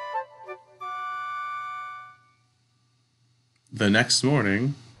 The next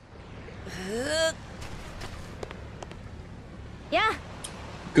morning. Yeah.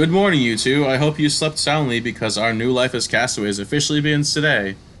 Good morning, you two. I hope you slept soundly because our new life as castaways officially begins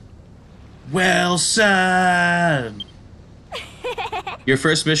today. Well said! Your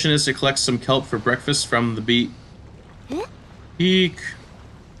first mission is to collect some kelp for breakfast from the beach. Eek.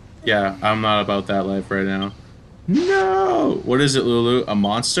 Yeah, I'm not about that life right now. No! What is it, Lulu? A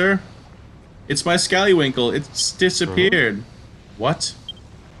monster? It's my scallywinkle. It's disappeared. What?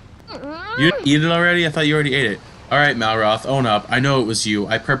 You didn't eat it already? I thought you already ate it. Alright, Malroth, own up. I know it was you.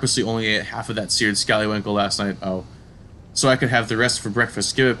 I purposely only ate half of that seared scallywinkle last night. Oh. So I could have the rest for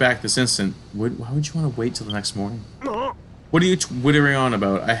breakfast. Give it back this instant. Why would you want to wait till the next morning? What are you twittering on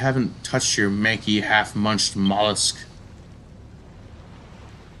about? I haven't touched your manky, half-munched mollusk.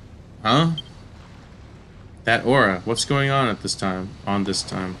 Huh? That aura. What's going on at this time? On this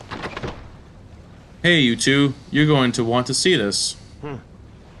time. Hey, you two. You're going to want to see this.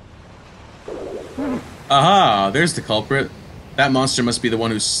 Aha! There's the culprit. That monster must be the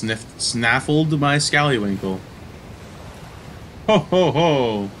one who snaffled my scallywinkle. Ho ho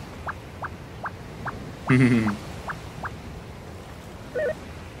ho!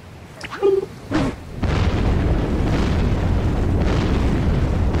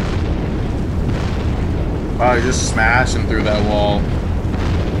 Wow, you're just smashing through that wall.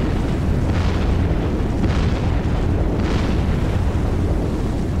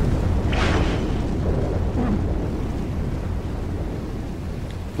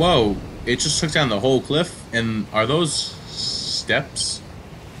 Whoa, it just took down the whole cliff, and are those steps?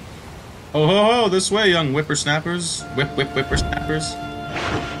 Oh ho ho, this way, young whippersnappers. Whippersnappers.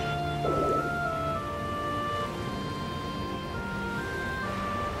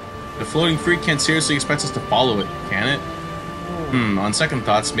 The floating freak can't seriously expect us to follow it, can it? On second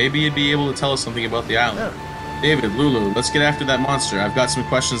thoughts, maybe you'd be able to tell us something about the island. David, Lulu, let's get after that monster. I've got some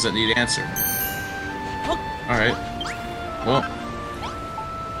questions that need answered. Alright. Well.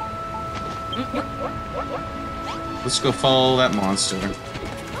 Let's go follow that monster.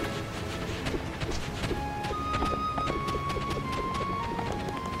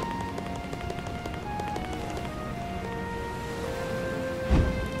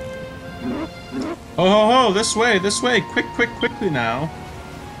 Ho ho ho, this way, quickly now.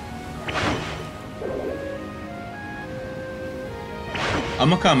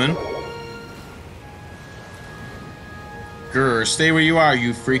 I'm a-comin'. Grr, stay where you are,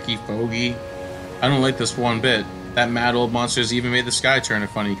 you freaky fogey. I don't like this one bit. That mad old monster's even made the sky turn a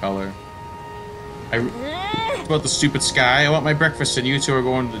funny color. About the stupid sky, I want my breakfast and you two are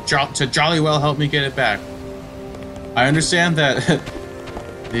going to jolly well help me get it back. I understand that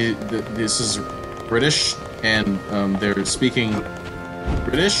this is British, and they're speaking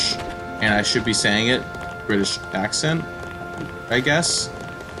British, and I should be saying it British accent, I guess.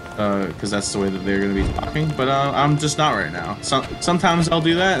 because that's the way that they're going to be talking. But I'm just not right now. Sometimes I'll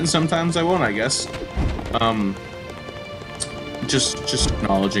do that, and sometimes I won't, I guess. Just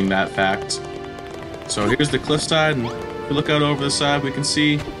acknowledging that fact. So here's the cliffside, and if we look out over the side, we can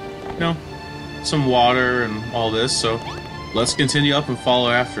see, you know, some water and all this. So let's continue up and follow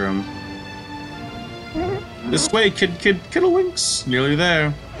after him. This way, kiddlewinks. Nearly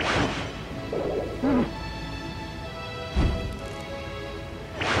there.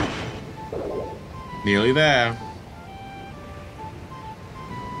 Nearly there.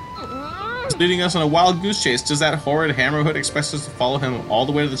 He's leading us on a wild goose chase. Does that horrid hammerhood expect us to follow him all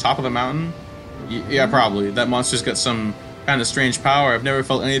the way to the top of the mountain? Yeah, probably. That monster's got some kind of strange power. I've never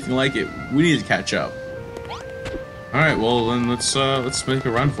felt anything like it. We need to catch up. Alright, well then let's make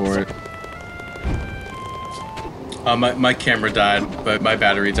a run for it. My camera died, but my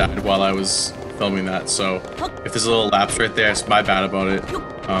battery died while I was filming that, so if there's a little lapse right there, it's my bad about it.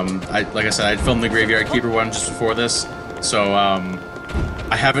 Like I said, I filmed the Graveyard Keeper one just before this, so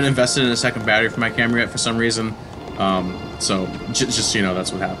I haven't invested in a second battery for my camera yet for some reason. So just so you know,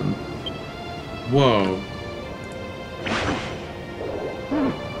 that's what happened. Whoa.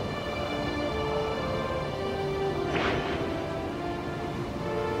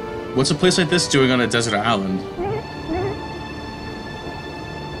 What's a place like this doing on a desert island?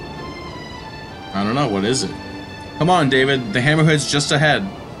 I don't know, what is it? Come on, David, the hammerhead's just ahead.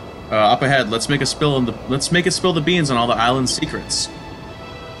 Up ahead, let's make it spill the beans on all the island's secrets.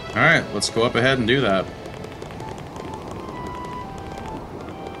 Alright, let's go up ahead and do that.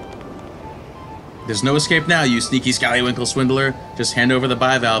 There's no escape now, you sneaky scallywinkle swindler. Just hand over the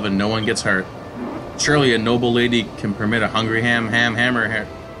bivalve and no one gets hurt. Surely a noble lady can permit a hungry hammer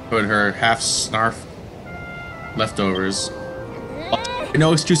put her half-snarf leftovers.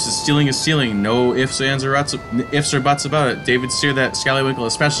 No excuses, stealing is stealing. No ifs, ands, or buts about it. David steered that scallywinkle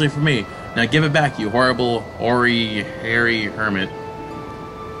especially for me. Now give it back, you horrible, hoary, hairy hermit.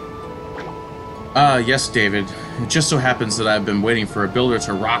 Yes, David. It just so happens that I've been waiting for a builder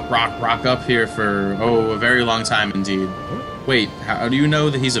to rock up here for, oh, a very long time indeed. Wait, how do you know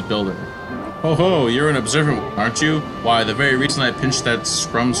that he's a builder? Ho ho, you're an observant one, aren't you? Why, the very reason I pinched that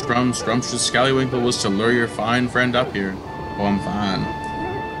scrumptious scallywinkle was to lure your fine friend up here. Oh, I'm fine.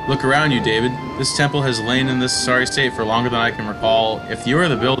 Look around you, David. This temple has lain in this sorry state for longer than I can recall. If you are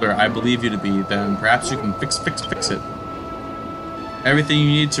the builder I believe you to be, then perhaps you can fix it. Everything you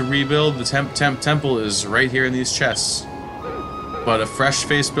need to rebuild the temple is right here in these chests. But a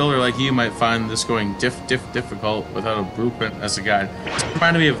fresh-faced builder like you might find this going difficult without a blueprint as a guide. It's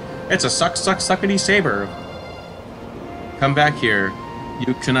reminded me of, it's a suckety saber. Come back here,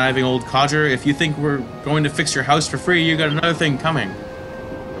 you conniving old codger. If you think we're going to fix your house for free, you got another thing coming.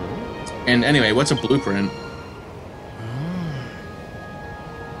 And anyway, what's a blueprint?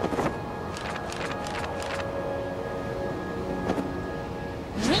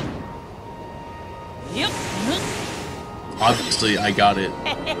 Obviously, I got it.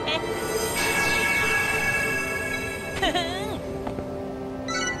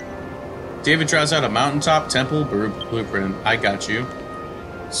 David draws out a mountaintop temple blueprint. I got you.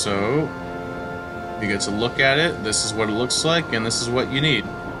 So, you get to look at it. This is what it looks like, and this is what you need.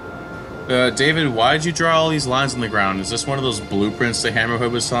 David, why did you draw all these lines on the ground? Is this one of those blueprints the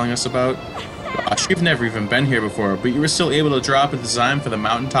Hammerhood was telling us about? Gosh, you've never even been here before, but you were still able to draw up a design for the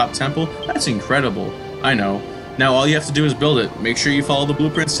mountaintop temple? That's incredible. I know. Now all you have to do is build it. Make sure you follow the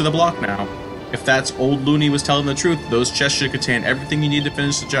blueprints to the block now. If that's old Looney was telling the truth, those chests should contain everything you need to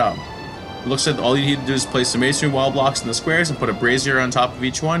finish the job. It looks like all you need to do is place the masonry wall blocks in the squares and put a brazier on top of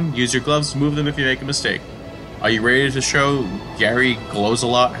each one. Use your gloves to move them if you make a mistake. Are you ready to show Gary Glows a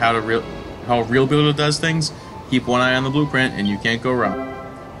Lot how a real builder does things? Keep one eye on the blueprint and you can't go wrong.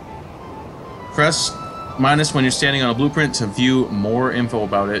 Press minus when you're standing on a blueprint to view more info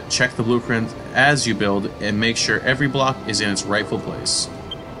about it. Check the blueprint as you build and make sure every block is in its rightful place.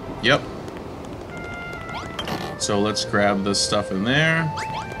 Yep. So let's grab the stuff in there.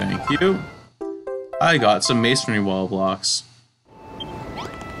 Thank you. I got some masonry wall blocks.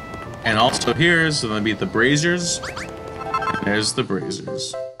 And also here's gonna be the braziers. And there's the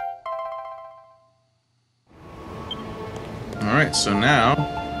braziers. Alright, so now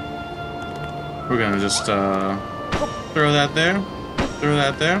we're gonna just throw that there. Throw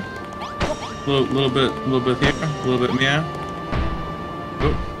that there. Little bit here, a little bit meow.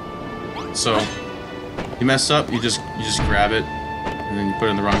 Oop. So you mess up, you just grab it, and then you put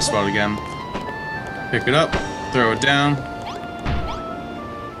it in the wrong spot again. Pick it up, throw it down.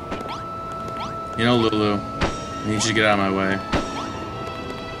 You know, Lulu, I need you to get out of my way.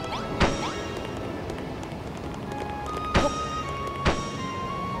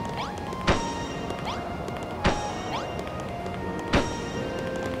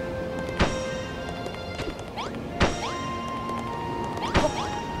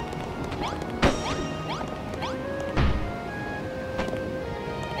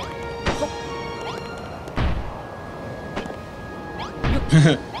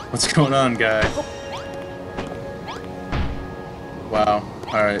 What's going on, guy? Wow.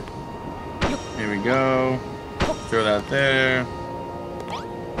 Alright. Here we go. Throw that there.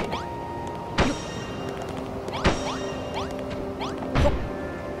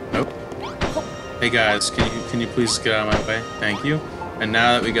 Nope. Hey guys, can you please get out of my way? Thank you. And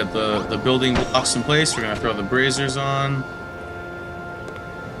now that we got the building blocks in place, we're gonna throw the braziers on.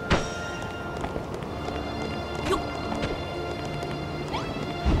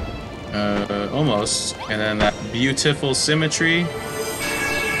 Almost. And then that beautiful symmetry.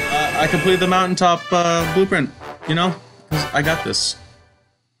 I completed the mountaintop blueprint, you know? 'Cause I got this.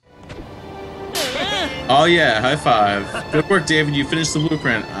 Oh yeah, high five. Good work, David, you finished the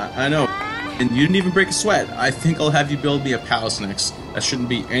blueprint. I know. And you didn't even break a sweat. I think I'll have you build me a palace next. That shouldn't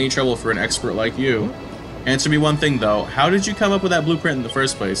be any trouble for an expert like you. Answer me one thing though, how did you come up with that blueprint in the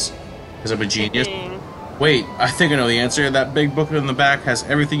first place? Because I'm a genius? Wait, I think I know the answer. That big book in the back has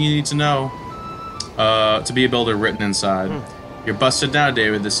everything you need to know to be a builder written inside. You're busted now,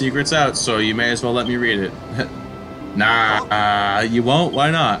 David. The secret's out, so you may as well let me read it. Nah, you won't? Why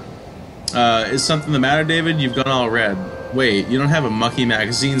not? Is something the matter, David? You've gone all red. Wait, you don't have a mucky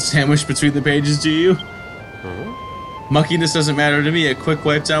magazine sandwiched between the pages, do you? Muckiness doesn't matter to me. A quick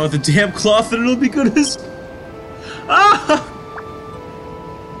wipe down with a damp cloth and it'll be good as... Ah!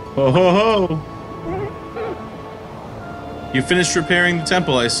 Ho ho ho! You finished repairing the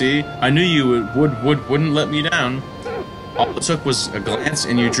temple, I see. I knew you wouldn't let me down. All it took was a glance,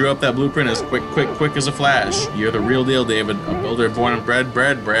 and you drew up that blueprint as quick as a flash. You're the real deal, David. A builder born and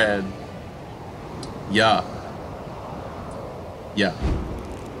bred. Yeah. Yeah.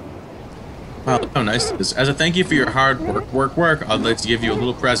 Wow, look how nice it is. As a thank you for your hard work, I'd like to give you a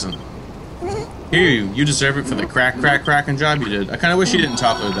little present. Here, you deserve it for the cracking job you did. I kind of wish you didn't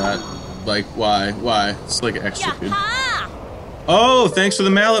talk like that. Like, why? It's like an extra dude. Oh, thanks for the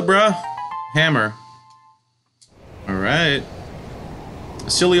mallet, bruh. Hammer. Alright.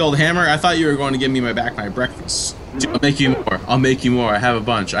 Silly old hammer, I thought you were going to give me my breakfast. Dude, I'll make you more. I have a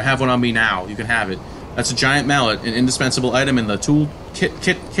bunch. I have one on me now. You can have it. That's a giant mallet, an indispensable item in the tool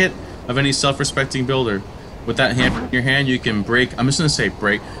kit of any self-respecting builder. With that hammer in your hand, you can break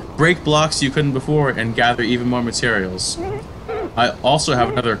blocks you couldn't before and gather even more materials. I also have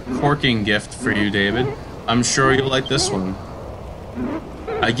another corking gift for you, David. I'm sure you'll like this one.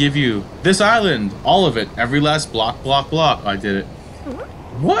 I give you this island, all of it, every last block. I did it.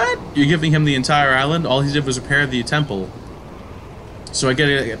 What? You're giving him the entire island? All he did was repair the temple. So I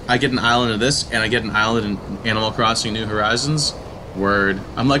get an island of this, and I get an island in Animal Crossing New Horizons. Word.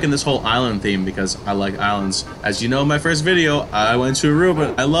 I'm liking this whole island theme because I like islands. As you know in my first video, I went to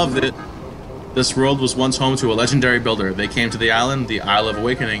Aruba. I loved it. This world was once home to a legendary builder. They came to the island, the Isle of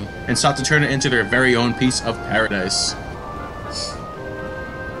Awakening, and sought to turn it into their very own piece of paradise.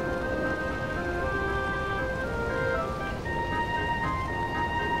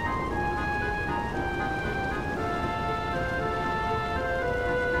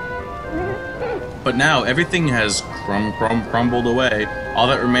 But now, everything has crumbled away. All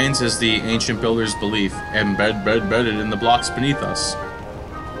that remains is the ancient builder's belief, embedded in the blocks beneath us.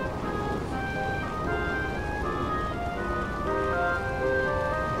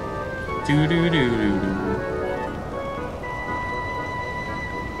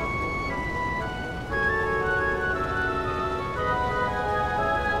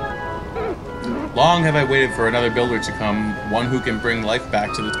 Long have I waited for another builder to come, one who can bring life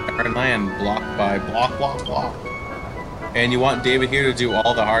back to this barren land, block by block. And you want David here to do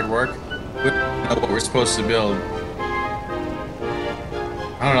all the hard work? We don't know what we're supposed to build.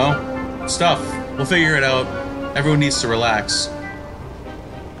 I don't know. Stuff. We'll figure it out. Everyone needs to relax.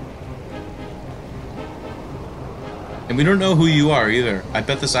 And we don't know who you are either. I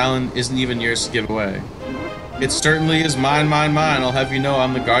bet this island isn't even yours to give away. It certainly is mine. I'll have you know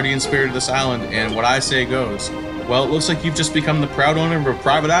I'm the guardian spirit of this island, and what I say goes. Well, it looks like you've just become the proud owner of a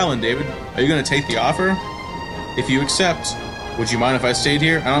private island, David. Are you going to take the offer? If you accept, would you mind if I stayed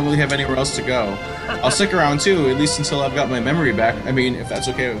here? I don't really have anywhere else to go. I'll stick around too, at least until I've got my memory back. I mean, if that's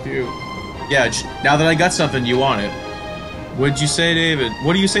okay with you. Yeah, now that I got something, you want it. What do you say, David?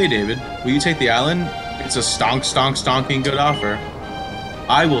 Will you take the island? It's a stonking good offer.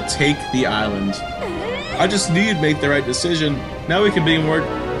 I will take the island. I just knew you'd make the right decision. Now we can begin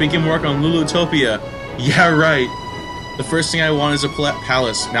work on Lulutopia. Yeah, right. The first thing I want is a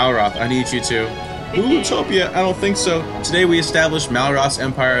palace. Malroth, I need you to. Lulutopia? I don't think so. Today we established Malroth's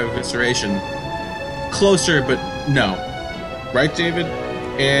Empire of Evisceration. Closer, but no. Right, David?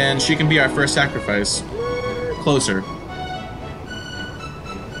 And she can be our first sacrifice. Closer.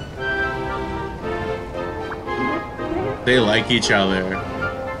 They like each other.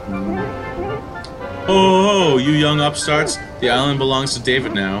 Oh, you young upstarts. The island belongs to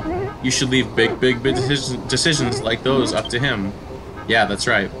David now. You should leave big decisions like those up to him. Yeah, that's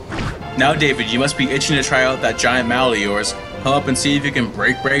right. Now, David, you must be itching to try out that giant mallet of yours. Come up and see if you can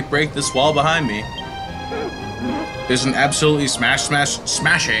break this wall behind me. There's an absolutely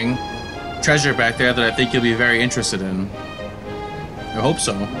smashing treasure back there that I think you'll be very interested in. I hope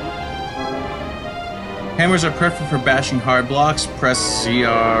so. Hammers are perfect for bashing hard blocks. Press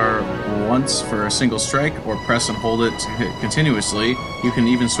ZR once for a single strike, or press and hold it to hit continuously. You can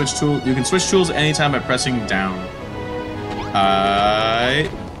even switch tools anytime by pressing down.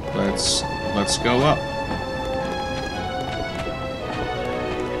 Let's go up.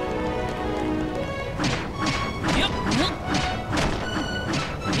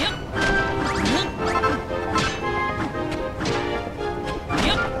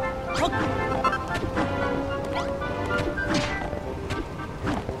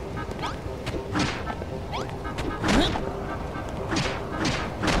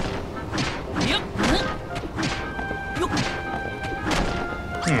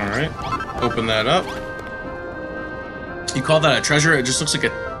 Alright, open that up. You call that a treasure? It just looks like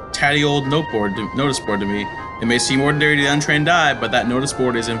a tatty old notice board to me. It may seem ordinary to the untrained eye, but that notice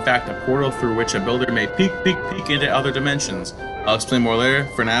board is in fact a portal through which a builder may peek into other dimensions. I'll explain more later.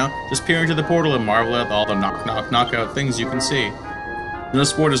 For now, just peer into the portal and marvel at all the knockout things you can see. The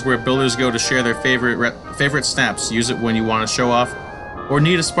notice board is where builders go to share their favorite snaps. Use it when you want to show off or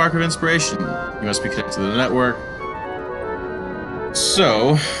need a spark of inspiration. You must be connected to the network.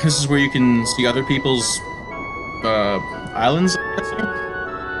 So, this is where you can see other people's islands, I think?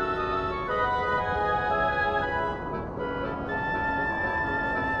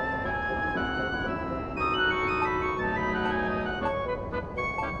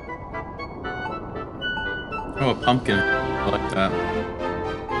 Oh, a pumpkin. I like that.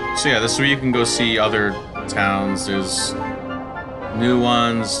 So yeah, this is where you can go see other towns. There's new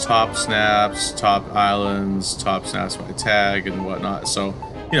ones, top snaps, top islands, top snaps by tag, and whatnot. So,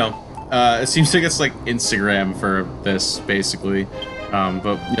 you know, it seems like it's like Instagram for this, basically.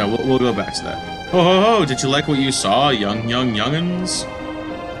 But, you know, we'll go back to that. Oh, ho, ho! Did you like what you saw, youngins?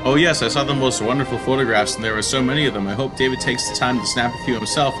 Oh yes, I saw the most wonderful photographs, and there were so many of them. I hope David takes the time to snap a few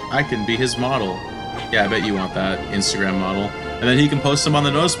himself. I can be his model. Yeah, I bet you want that Instagram model. And then he can post them on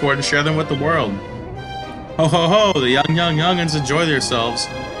the notice board and share them with the world. Ho ho ho, the youngins enjoy themselves.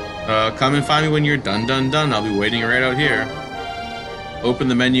 Come and find me when you're done. I'll be waiting right out here. Open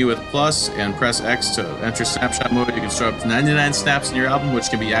the menu with plus and press X to enter snapshot mode. You can store up to 99 snaps in your album, which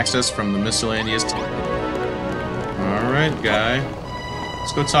can be accessed from the miscellaneous tab. Alright, guy.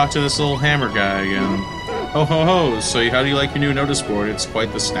 Let's go talk to this little hammer guy again. Ho ho ho, so how do you like your new notice board? It's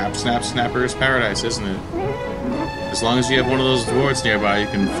quite the snapper's paradise, isn't it? As long as you have one of those boards nearby, you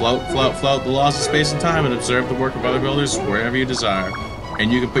can flout the laws of space and time and observe the work of other builders wherever you desire.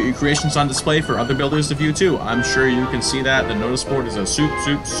 And you can put your creations on display for other builders to view too. I'm sure you can see that the notice board is a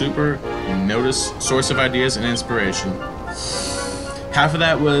super source of ideas and inspiration. Half of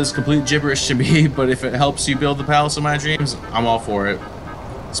that was complete gibberish to me, but if it helps you build the palace of my dreams, I'm all for it.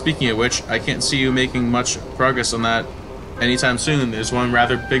 Speaking of which, I can't see you making much progress on that anytime soon. There's one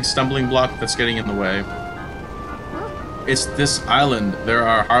rather big stumbling block that's getting in the way. It's this island. There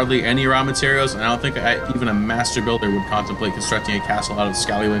are hardly any raw materials, and I don't think even a master builder would contemplate constructing a castle out of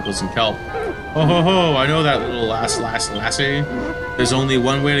scallywinkles and kelp. Ho ho ho, I know that little lassie. There's only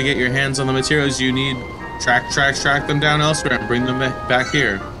one way to get your hands on the materials you need. Track them down elsewhere and bring them back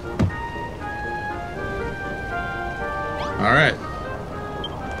here. Alright.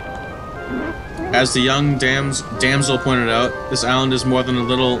 As the young damsel pointed out, this island is more than a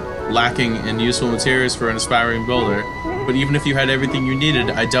little lacking in useful materials for an aspiring builder. But even if you had everything you needed,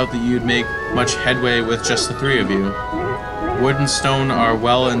 I doubt that you'd make much headway with just the three of you. Wood and stone are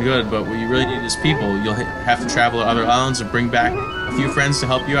well and good, but what you really need is people. You'll have to travel to other islands and bring back a few friends to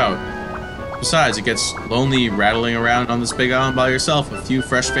help you out. Besides, it gets lonely rattling around on this big island by yourself. A few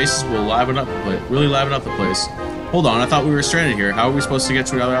fresh faces will really liven up the place. Hold on, I thought we were stranded here. How are we supposed to get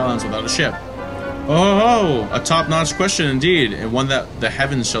to the other islands without a ship? Oh, a top-notch question indeed, and one that the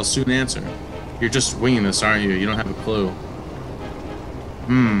heavens shall soon answer. You're just winging this, aren't you? You don't have a clue.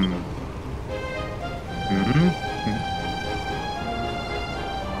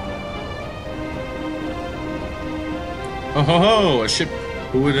 Oh ho ho, a ship.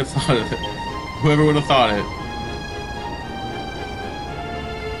 Who would have thought of it? Whoever would have thought it.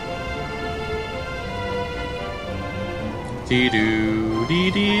 Dee-doo,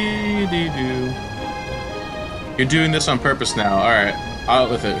 dee-dee, dee-doo. You're doing this on purpose now, alright. Out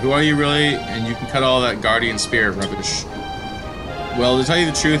with it. Who are you really? And you can cut all that guardian spirit rubbish. Well, to tell you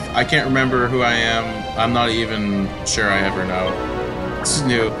the truth, I can't remember who I am. I'm not even sure I ever know. This is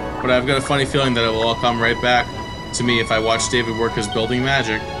new, but I've got a funny feeling that it will all come right back to me if I watch David work his building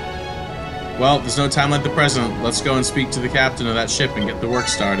magic. Well, there's no time like the present. Let's go and speak to the captain of that ship and get the work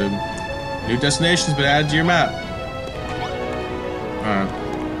started. New destination's been added to your map. Alright.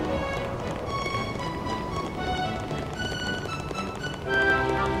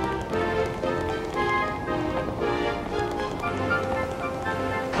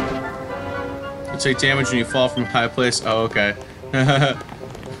 You take damage when you fall from a high place. Oh, okay.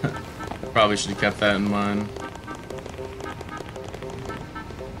 Probably should have kept that in mind.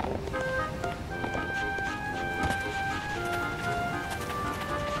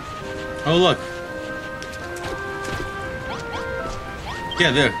 Oh, look. Yeah,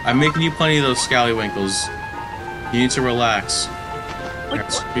 there. I'm making you plenty of those scallywinkles. You need to relax.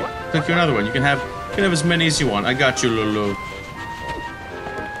 Click you another one. You can have as many as you want. I got you, Lulu.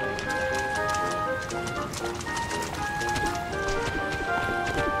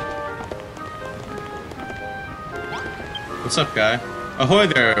 What's up, guy? Ahoy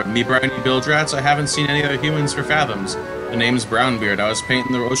there, me briny bilgedrats. I haven't seen any other humans for fathoms. The name's Brownbeard. I was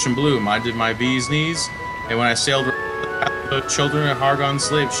painting the ocean blue, minded my bee's knees, and when I sailed the children of Hargon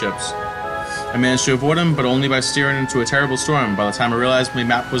slave ships. I managed to avoid them, but only by steering into a terrible storm. By the time I realized my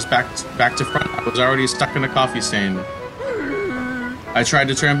map was back to front, I was already stuck in a coffee stain. I tried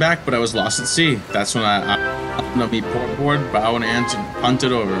to turn back, but I was lost at sea. That's when I opened up me port bow and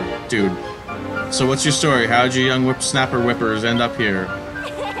punted over. Dude. So what's your story? How'd you young whippersnapper whippers end up here?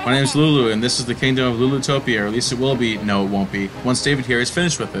 My name's Lulu, and this is the kingdom of Lulutopia, or at least it will be. No, it won't be. Once David here is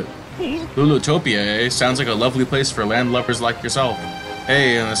finished with it. Lulutopia, eh? Sounds like a lovely place for landlubbers like yourself.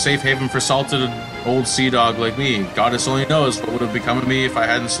 Hey, and a safe haven for salted old sea dog like me. Goddess only knows what would have become of me if I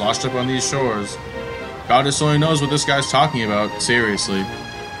hadn't sloshed up on these shores. Goddess only knows what this guy's talking about, seriously.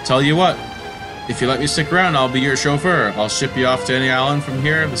 Tell you what, if you let me stick around, I'll be your chauffeur. I'll ship you off to any island from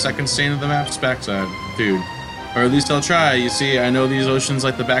here, the second stain of the map's backside. Dude. Or at least I'll try. You see, I know these oceans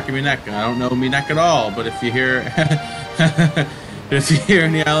like the back of my neck, and I don't know me neck at all, but if you hear if you hear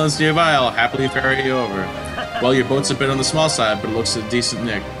any islands nearby, I'll happily ferry you over. Well, your boat's a bit on the small side, but it looks a decent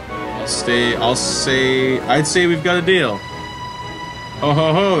nick. I'd say we've got a deal. Ho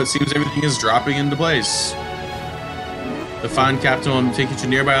ho ho, it seems everything is dropping into place. The fine captain will take you to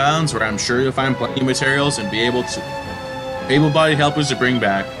nearby islands where I'm sure you'll find plenty of materials and be able-bodied helpers to bring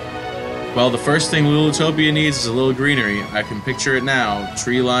back. Well, the first thing Lulutopia needs is a little greenery. I can picture it now.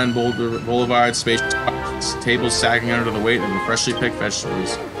 Tree-lined boulevards, spacious parks, tables sagging under the weight of the freshly picked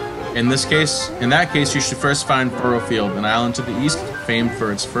vegetables. In that case, you should first find Furrowfield, an island to the east, famed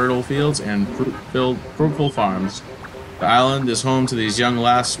for its fertile fields and fruitful farms. The island is home to these young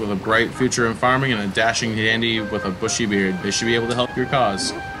lass with a bright future in farming and a dashing dandy with a bushy beard. They should be able to help your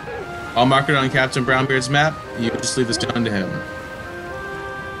cause. I'll mark it on Captain Brownbeard's map. You just leave this down to him.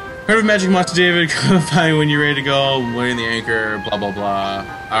 Heard of Magic Monster David, come find me when you're ready to go, weighing the anchor, blah blah blah.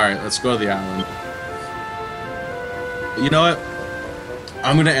 Alright, let's go to the island. You know what?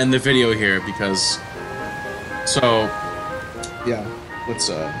 I'm gonna end the video here because yeah, let's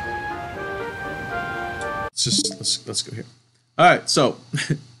go here. Alright, so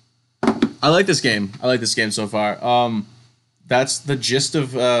I like this game. I like this game so far. That's the gist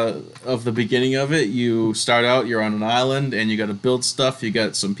of the beginning of it. You start out, you're on an island, and you got to build stuff. You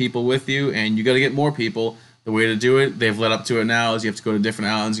got some people with you, and you got to get more people. The way to do it, they've led up to it now, is you have to go to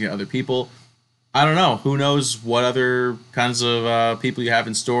different islands and get other people. I don't know. Who knows what other kinds of people you have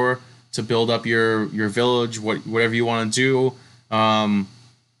in store to build up your village, whatever you want to do. I'm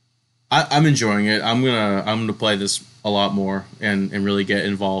enjoying it. I'm gonna play this a lot more and really get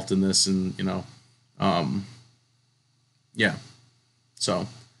involved in this, and yeah, so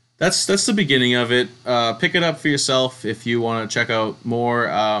that's the beginning of it. Pick it up for yourself if you want to check out more.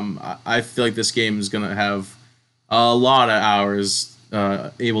 I feel like this game is gonna have a lot of hours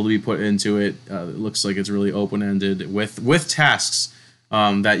able to be put into it. It looks like it's really open-ended with tasks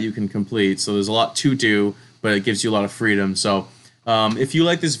that you can complete. So there's a lot to do, but it gives you a lot of freedom. So if you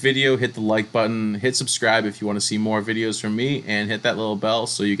like this video, hit the like button, hit subscribe if you want to see more videos from me, and hit that little bell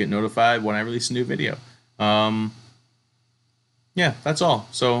so you get notified when I release a new video. Yeah, that's all.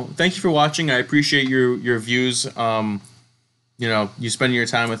 So thank you for watching. I appreciate your views. You spending your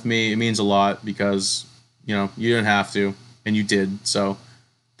time with me, it means a lot because, you didn't have to, and you did. So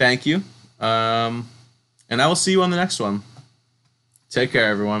thank you. And I will see you on the next one. Take care,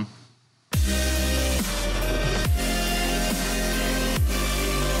 everyone.